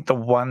 I think the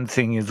one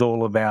thing is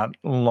all about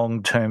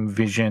long-term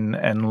vision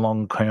and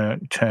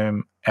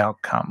long-term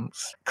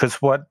outcomes. Because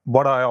what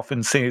I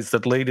often see is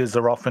that leaders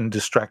are often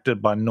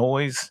distracted by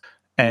noise,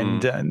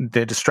 and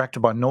they're distracted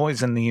by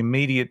noise and the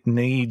immediate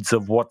needs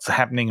of what's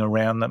happening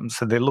around them.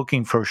 So they're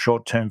looking for a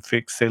short-term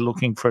fix. They're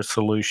looking for a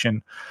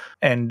solution.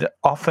 And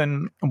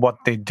often what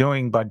they're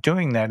doing by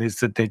doing that is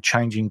that they're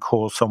changing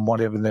course on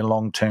whatever their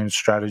long-term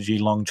strategy,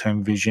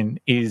 long-term vision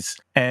is,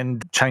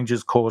 and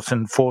changes course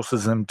and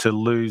forces them to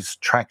lose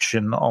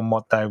traction on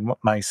what they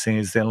may see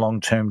as their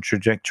long-term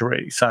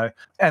trajectory. So,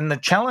 and the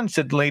challenge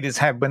that leaders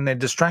have when they're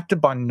distracted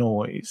by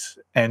noise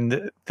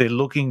and they're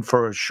looking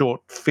for a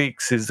short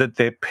fix is that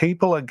their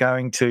people are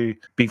going to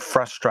be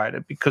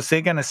frustrated because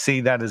they're going to see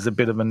that as a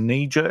bit of a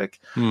knee-jerk.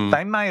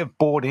 They may have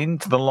bought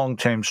into the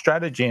long-term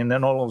strategy and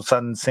then all of a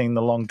sudden seen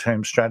the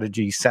long-term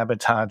strategy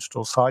sabotaged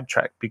or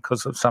sidetracked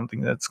because of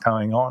something that's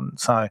going on.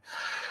 So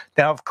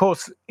now, of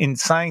course, in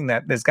saying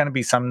that, there's going to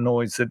be some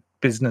noise that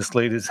business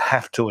leaders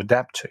have to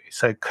adapt to.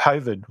 So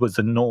COVID was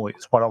a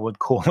noise, what I would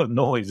call a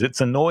noise.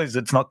 It's a noise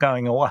that's not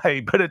going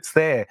away, but it's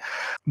there.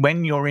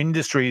 When your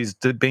industry is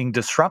being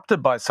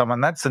disrupted by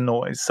someone, that's a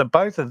noise. So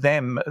both of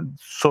them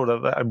sort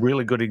of are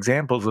really good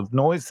examples of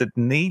noise that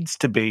needs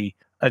to be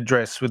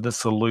addressed with a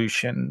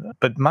solution.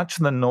 But much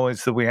of the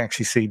noise that we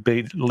actually see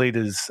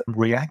leaders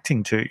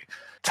reacting to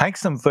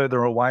takes them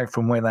further away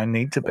from where they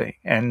need to be.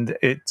 And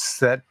it's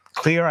that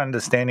clear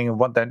understanding of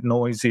what that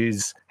noise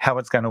is, how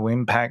it's going to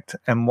impact,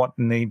 and what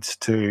needs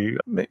to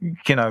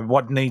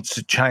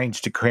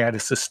change to create a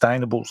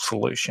sustainable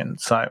solution.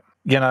 So,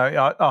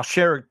 I'll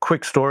share a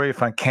quick story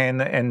if I can,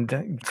 and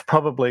it's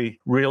probably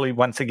really,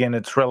 once again,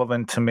 it's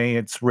relevant to me.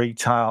 It's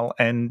retail.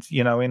 And,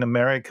 in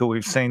America,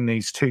 we've seen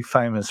these two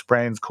famous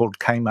brands called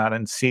Kmart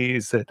and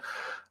Sears that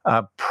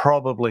are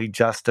probably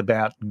just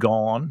about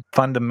gone.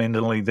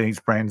 Fundamentally, these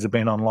brands have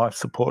been on life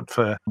support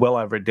for well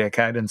over a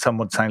decade, and some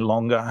would say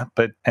longer.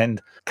 And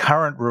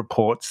current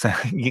reports,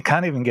 you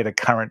can't even get a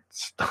current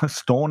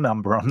store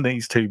number on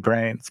these two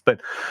brands. But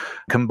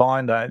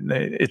combined,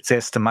 it's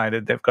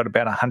estimated they've got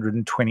about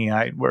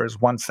 128, whereas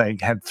once they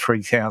had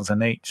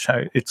 3,000 each.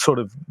 So it sort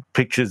of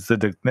pictures the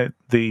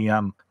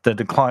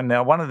decline.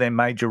 Now, one of their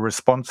major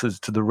responses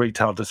to the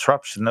retail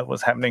disruption that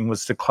was happening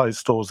was to close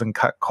stores and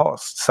cut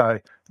costs. So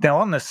now,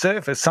 on the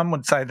surface, some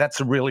would say that's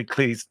a really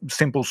clear,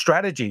 simple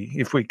strategy.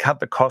 If we cut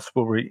the cost,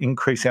 we'll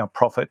increase our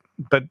profit.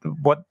 But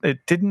what it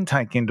didn't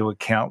take into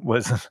account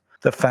was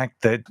the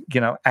fact that,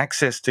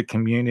 access to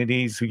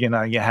communities, you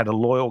had a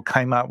loyal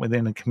Kmart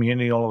within a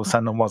community, all of a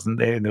sudden it wasn't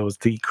there. There was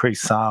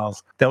decreased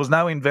sales. There was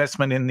no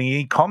investment in the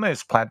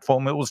e-commerce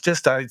platform. It was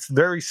just a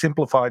very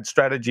simplified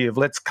strategy of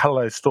let's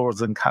close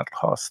stores and cut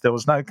costs. There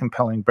was no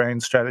compelling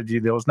brand strategy.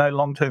 There was no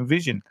long-term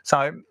vision.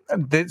 So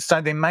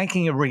they're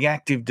making a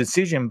reactive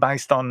decision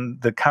based on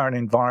the current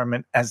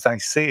environment as they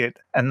see it.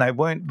 And they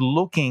weren't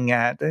looking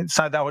at,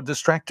 so they were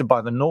distracted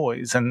by the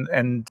noise and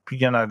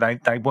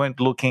they weren't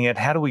looking at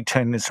how do we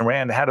turn this around?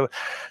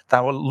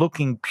 They were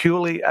looking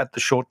purely at the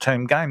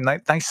short-term game.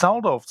 They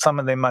sold off some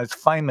of their most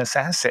famous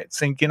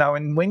assets.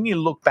 And when you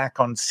look back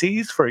on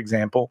Sears, for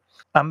example,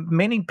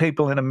 many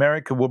people in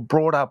America were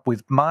brought up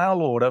with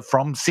mail order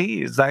from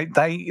Sears.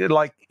 They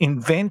like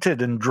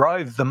invented and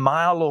drove the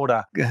mail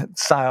order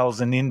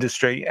sales and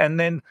industry. And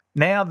then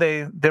now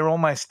they're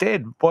almost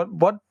dead.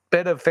 What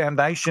better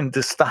foundation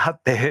to start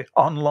their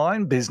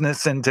online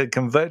business and to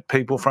convert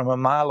people from a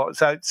mail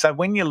order? So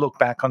when you look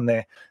back on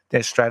their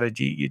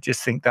strategy, you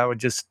just think they were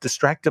just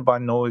distracted by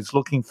noise,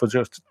 looking for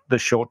just the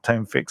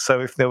short-term fix. So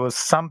if there was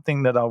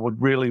something that I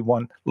would really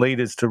want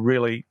leaders to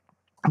really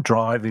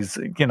drive is,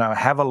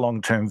 have a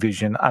long-term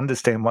vision,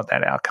 understand what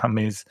that outcome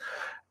is,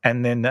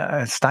 and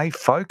then stay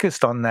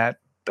focused on that.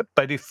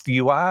 But if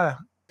you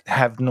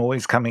have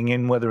noise coming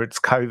in, whether it's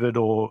COVID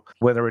or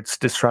whether it's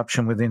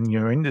disruption within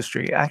your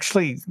industry,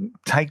 actually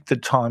take the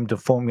time to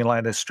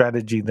formulate a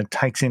strategy that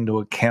takes into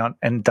account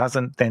and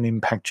doesn't then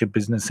impact your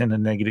business in a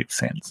negative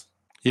sense.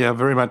 Yeah,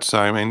 very much so.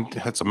 I mean,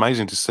 it's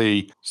amazing to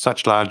see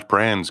such large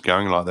brands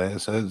going like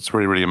that. So it's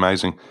really, really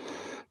amazing.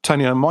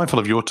 Tony, I'm mindful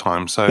of your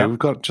time, so we've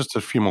got just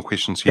a few more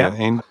questions here.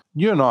 And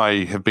you and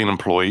I have been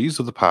employees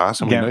of the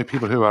past, and we know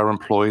people who are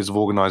employees of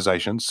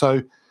organizations.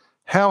 So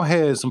how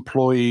has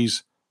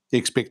employees'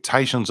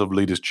 expectations of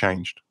leaders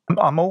changed?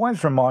 I'm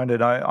always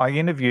reminded, I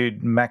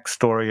interviewed Mac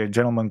Story, a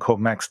gentleman called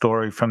Mac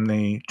Story from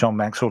the John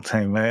Maxwell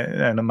team,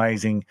 an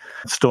amazing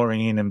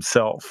story in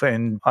himself.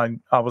 And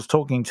I was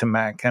talking to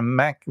Mac, and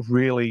Mac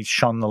really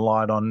shone the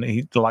light on,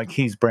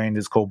 his brand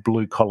is called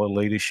Blue Collar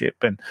Leadership.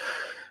 And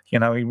he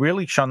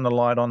really shone the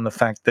light on the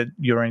fact that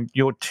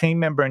your team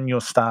member and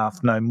your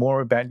staff know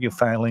more about your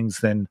failings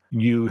than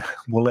you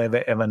will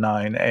ever know.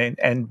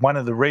 And one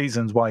of the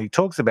reasons why he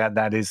talks about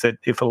that is that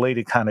if a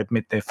leader can't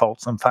admit their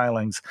faults and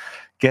failings,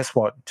 guess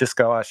what? Just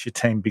go ask your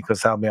team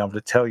because they'll be able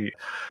to tell you.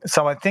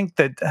 So I think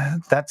that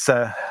that's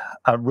a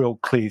real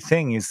clear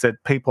thing, is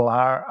that people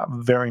are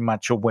very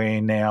much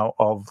aware now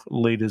of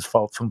leaders'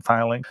 faults and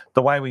failings.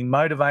 The way we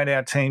motivate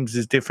our teams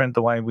is different.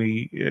 The way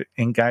we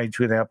engage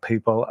with our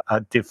people are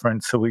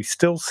different. So we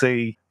still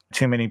see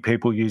too many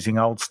people using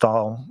old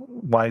style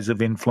ways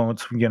of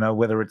influence,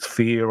 whether it's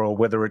fear or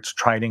whether it's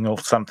trading or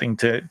something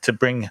to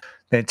bring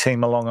their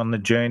team along on the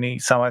journey.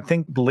 So I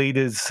think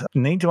leaders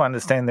need to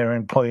understand their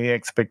employee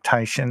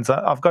expectations.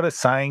 I've got a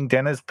saying,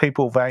 Dennis,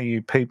 people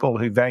value people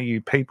who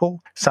value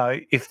people. So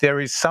if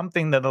there is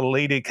something that a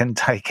leader can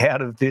take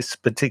out of this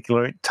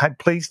particular,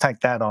 please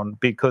take that on,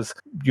 because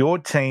your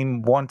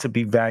team want to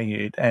be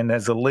valued. And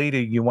as a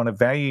leader, you want to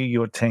value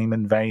your team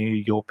and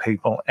value your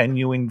people. And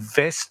you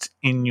invest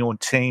in your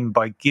team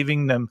by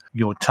giving them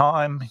your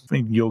time,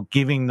 you're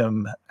giving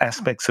them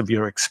aspects of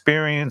your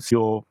experience,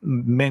 you're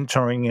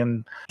mentoring,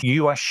 and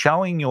you are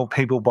showing your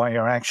people by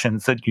your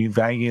actions that you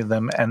value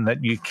them and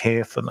that you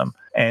care for them.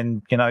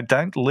 And,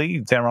 don't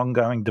leave their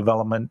ongoing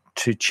development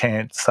to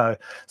chance. So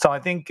I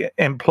think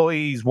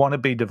employees want to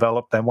be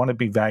developed, they want to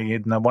be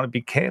valued, and they want to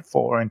be cared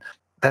for. And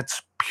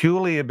that's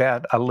purely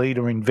about a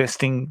leader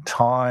investing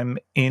time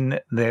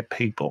in their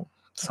people.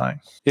 So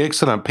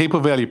excellent. People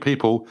value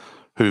people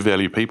who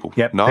value people.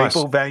 Yep. Nice.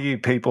 People value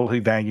people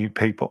who value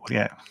people.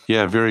 Yeah.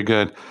 Yeah, very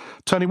good.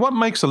 Tony, what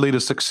makes a leader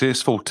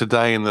successful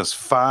today in this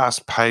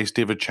fast-paced,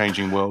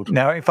 ever-changing world?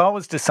 Now, if I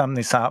was to sum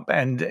this up,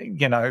 and,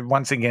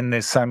 once again,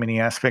 there's so many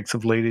aspects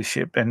of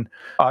leadership, and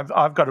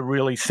I've got a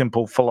really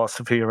simple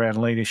philosophy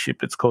around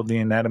leadership. It's called the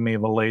anatomy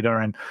of a leader,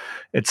 and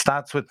it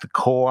starts with the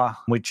core,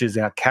 which is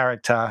our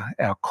character,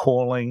 our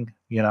calling,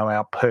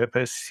 our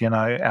purpose,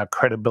 our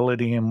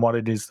credibility in what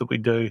it is that we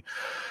do.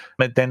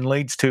 It then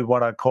leads to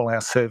what I call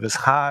our service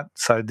heart.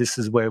 So this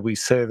is where we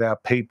serve our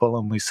people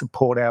and we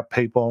support our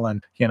people.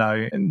 And,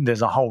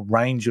 there's a whole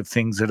range of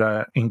things that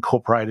are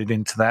incorporated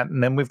into that.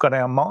 And then we've got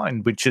our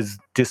mind, which is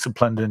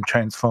disciplined and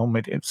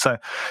transformative.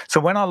 So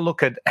when I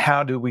look at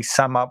how do we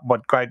sum up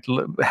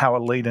how a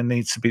leader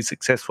needs to be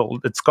successful,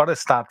 it's got to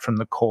start from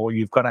the core.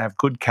 You've got to have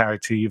good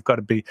character. You've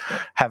got to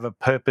have a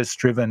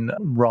purpose-driven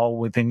role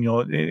within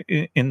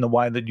in the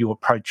way that you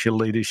approach your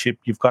leadership.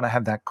 You've got to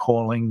have that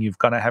calling. You've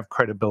got to have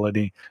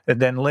credibility. It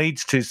then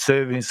leads to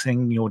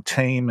servicing your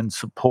team and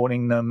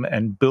supporting them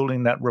and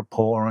building that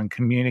rapport and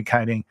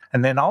communicating.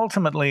 And then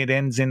ultimately it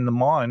ends in the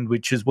mind,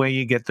 which is where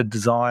you get the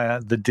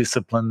desire, the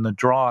discipline, the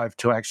drive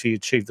to actually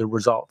achieve the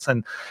results.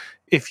 And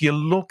if you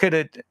look at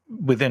it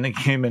within a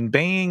human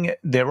being,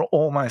 they're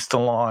almost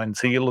aligned.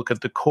 So you look at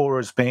the core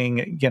as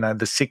being,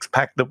 the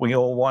six-pack that we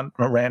all want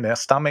around our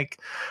stomach.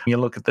 You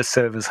look at the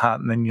service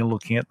heart, and then you're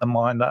looking at the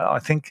mind. I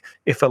think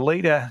if a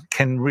leader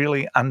can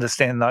really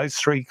understand those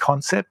three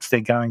concepts,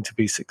 they're going to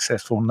be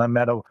successful no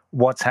matter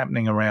what's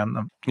happening around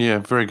them. Yeah,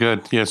 very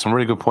good. Yeah, some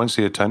really good points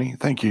here, Tony.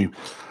 Thank you.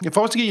 If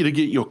I was to get you to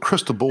get your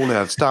crystal ball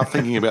now and start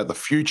thinking about the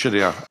future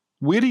now,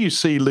 where do you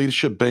see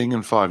leadership being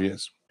in 5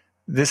 years?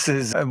 This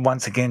is,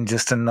 once again,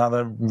 just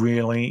another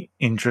really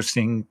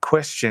interesting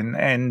question.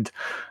 And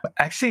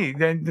actually,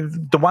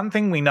 the one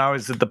thing we know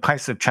is that the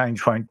pace of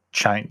change won't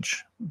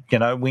change.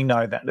 We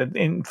know that.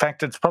 In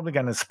fact, it's probably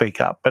going to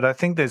speak up. But I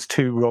think there's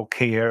two real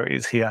key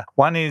areas here.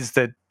 One is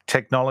that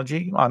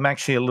technology. I'm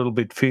actually a little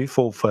bit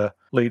fearful for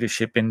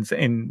leadership in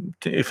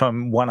if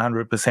I'm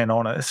 100%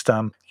 honest.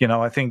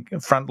 I think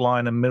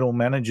frontline and middle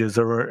managers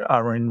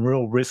are in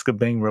real risk of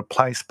being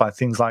replaced by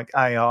things like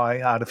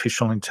AI,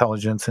 artificial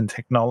intelligence, and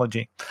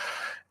technology.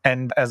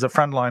 And as a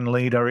frontline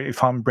leader,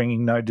 if I'm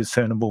bringing no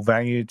discernible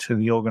value to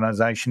the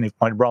organisation, if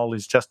my role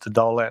is just to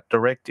dole out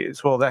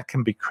directives, well, that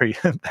can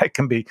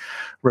be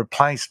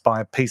replaced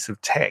by a piece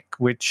of tech,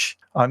 which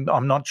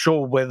I'm not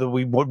sure whether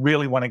we would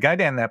really want to go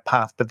down that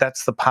path, but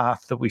that's the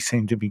path that we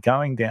seem to be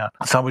going down.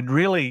 So I would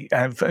really,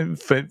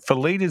 for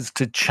leaders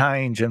to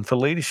change and for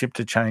leadership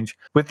to change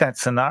with that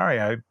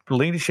scenario,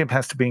 leadership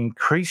has to be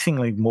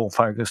increasingly more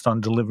focused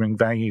on delivering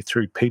value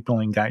through people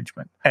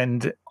engagement.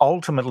 And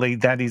ultimately,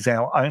 that is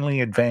our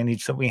only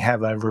advantage that we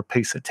have over a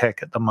piece of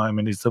tech at the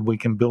moment, is that we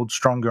can build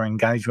stronger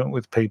engagement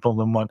with people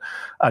than what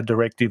a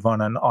directive on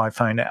an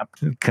iPhone app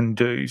can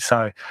do.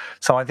 So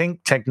I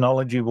think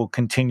technology will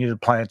continue to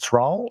play its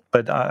role,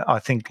 but I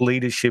think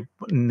leadership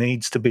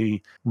needs to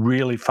be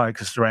really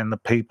focused around the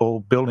people,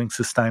 building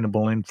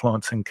sustainable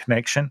influence and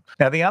connection.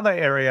 Now, the other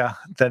area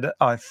that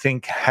I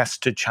think has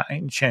to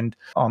change, and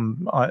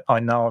I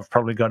know I've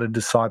probably got a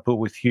disciple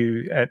with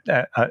you,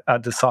 a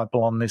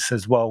disciple on this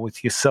as well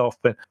with yourself,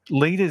 but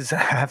leaders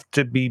have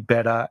to be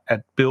better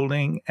at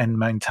building and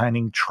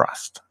maintaining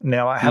trust.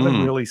 Now, I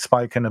haven't really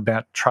spoken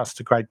about trust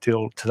a great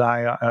deal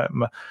today,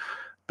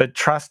 But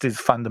trust is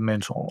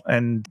fundamental.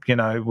 And,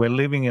 we're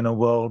living in a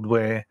world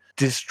where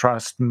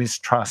distrust,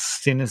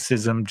 mistrust,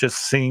 cynicism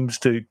just seems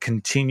to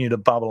continue to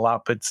bubble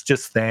up. It's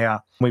just there.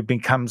 We've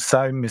become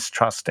so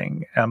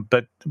mistrusting,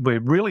 but we're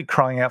really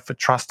crying out for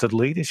trusted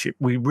leadership.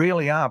 We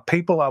really are.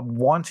 People are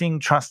wanting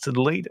trusted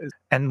leaders,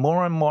 and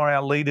more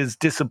our leaders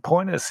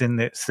disappoint us in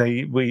this.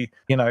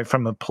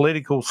 From a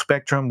political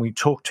spectrum, we've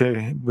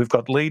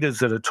got leaders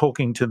that are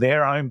talking to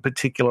their own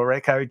particular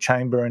echo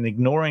chamber and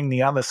ignoring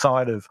the other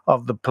side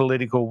of the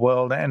political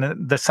world.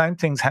 And the same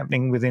thing's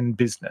happening within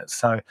business.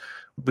 So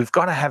we've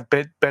got to have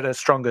better,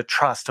 stronger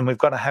trust, and we've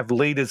got to have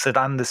leaders that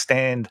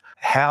understand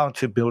how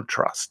to build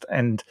trust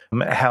and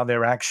how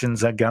their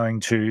actions are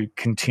going to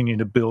continue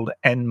to build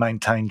and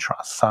maintain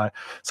trust. So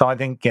I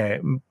think,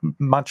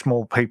 much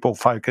more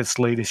people-focused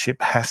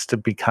leadership has to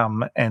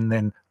become, and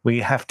then we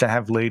have to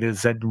have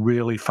leaders that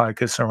really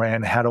focus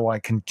around how do I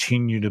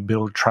continue to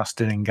build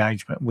trusted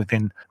engagement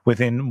within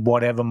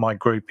whatever my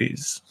group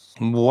is.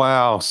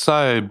 Wow.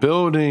 So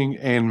building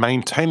and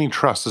maintaining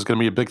trust is going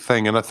to be a big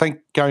thing. And I think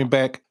going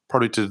back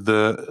probably to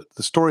the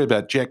story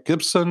about Jack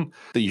Gibson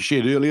that you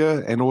shared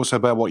earlier, and also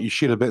about what you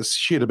shared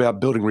about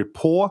building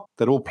rapport,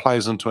 that all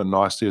plays into it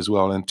nicely as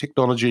well. And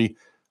technology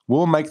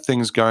will make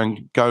things go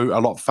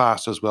a lot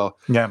faster as well.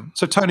 Yeah.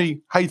 So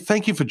Tony, hey,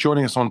 thank you for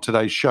joining us on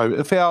today's show.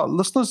 If our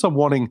listeners are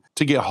wanting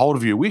to get hold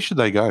of you, where should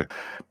they go?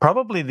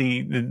 Probably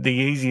the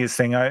easiest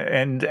thing,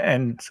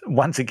 and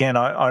once again,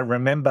 I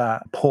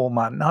remember Paul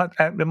Martin.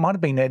 It might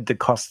have been Ed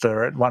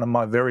DaCosta at one of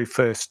my very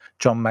first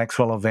John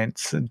Maxwell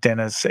events,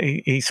 Dennis.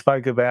 He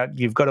spoke about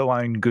you've got to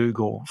own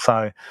Google.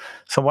 So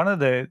one of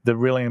the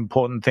really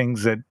important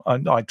things that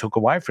I took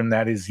away from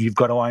that is you've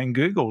got to own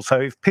Google.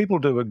 So if people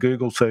do a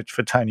Google search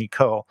for Tony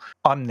Curl,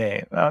 I'm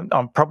there.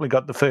 I've probably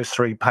got the first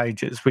 3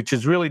 pages, which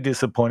is really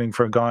disappointing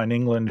for a guy in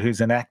England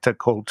who's an actor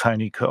called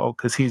Tony Curl,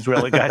 because he's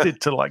relegated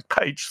to like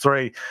page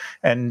 3.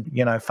 And,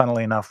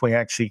 funnily enough, we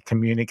actually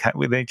communicate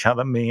with each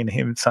other, me and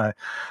him. So,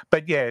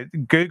 but yeah,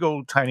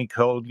 Google Tony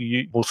Curl,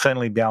 you will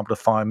certainly be able to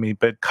find me.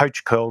 But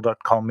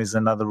coachcurl.com is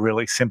another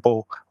really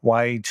simple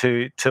way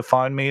to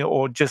find me,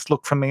 or just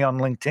look for me on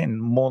LinkedIn.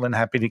 More than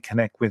happy to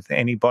connect with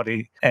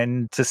anybody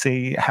and to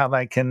see how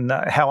I can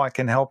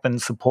help and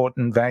support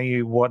and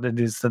value what it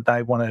is that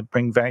they want to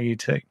bring value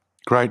to.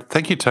 Great.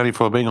 Thank you, Tony,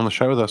 for being on the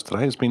show with us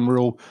today. It's been a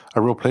real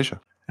pleasure.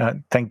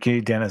 Thank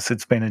you, Dennis.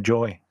 It's been a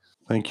joy.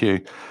 Thank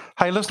you.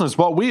 Hey, listeners,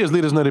 what we as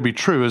leaders know to be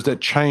true is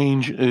that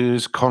change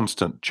is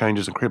constant. Change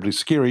is incredibly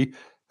scary,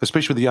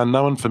 especially with the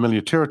unknown,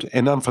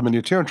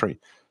 unfamiliar territory.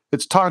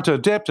 It's time to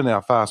adapt in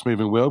our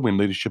fast-moving world when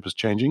leadership is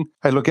changing.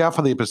 Hey, look out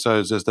for the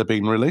episodes as they're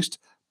being released.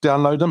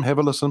 Download them, have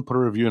a listen, put a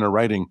review and a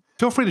rating.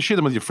 Feel free to share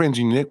them with your friends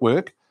in your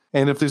network.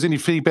 And if there's any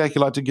feedback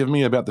you'd like to give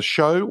me about the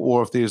show,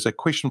 or if there's a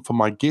question for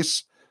my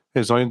guests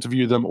as I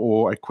interview them,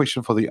 or a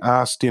question for the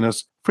Ask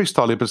Dennis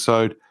Freestyle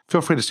episode,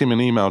 feel free to send me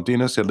an email,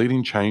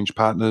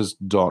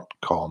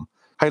 dennis@leadingchangepartners.com.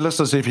 Hey,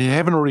 listeners, if you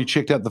haven't already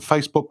checked out the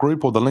Facebook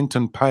group or the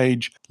LinkedIn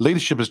page,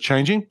 Leadership is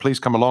Changing, please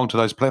come along to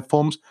those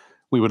platforms.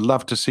 We would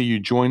love to see you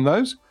join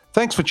those.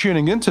 Thanks for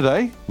tuning in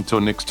today.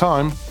 Until next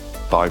time,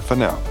 bye for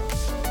now.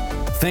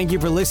 Thank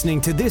you for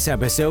listening to this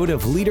episode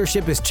of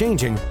Leadership is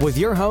Changing with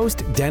your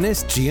host,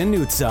 Dennis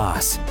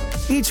Giannoutsas.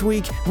 Each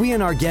week, we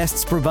and our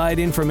guests provide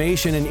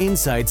information and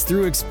insights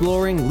through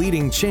exploring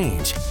leading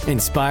change,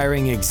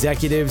 inspiring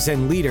executives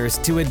and leaders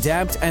to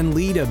adapt and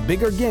lead a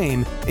bigger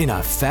game in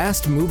a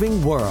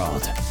fast-moving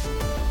world.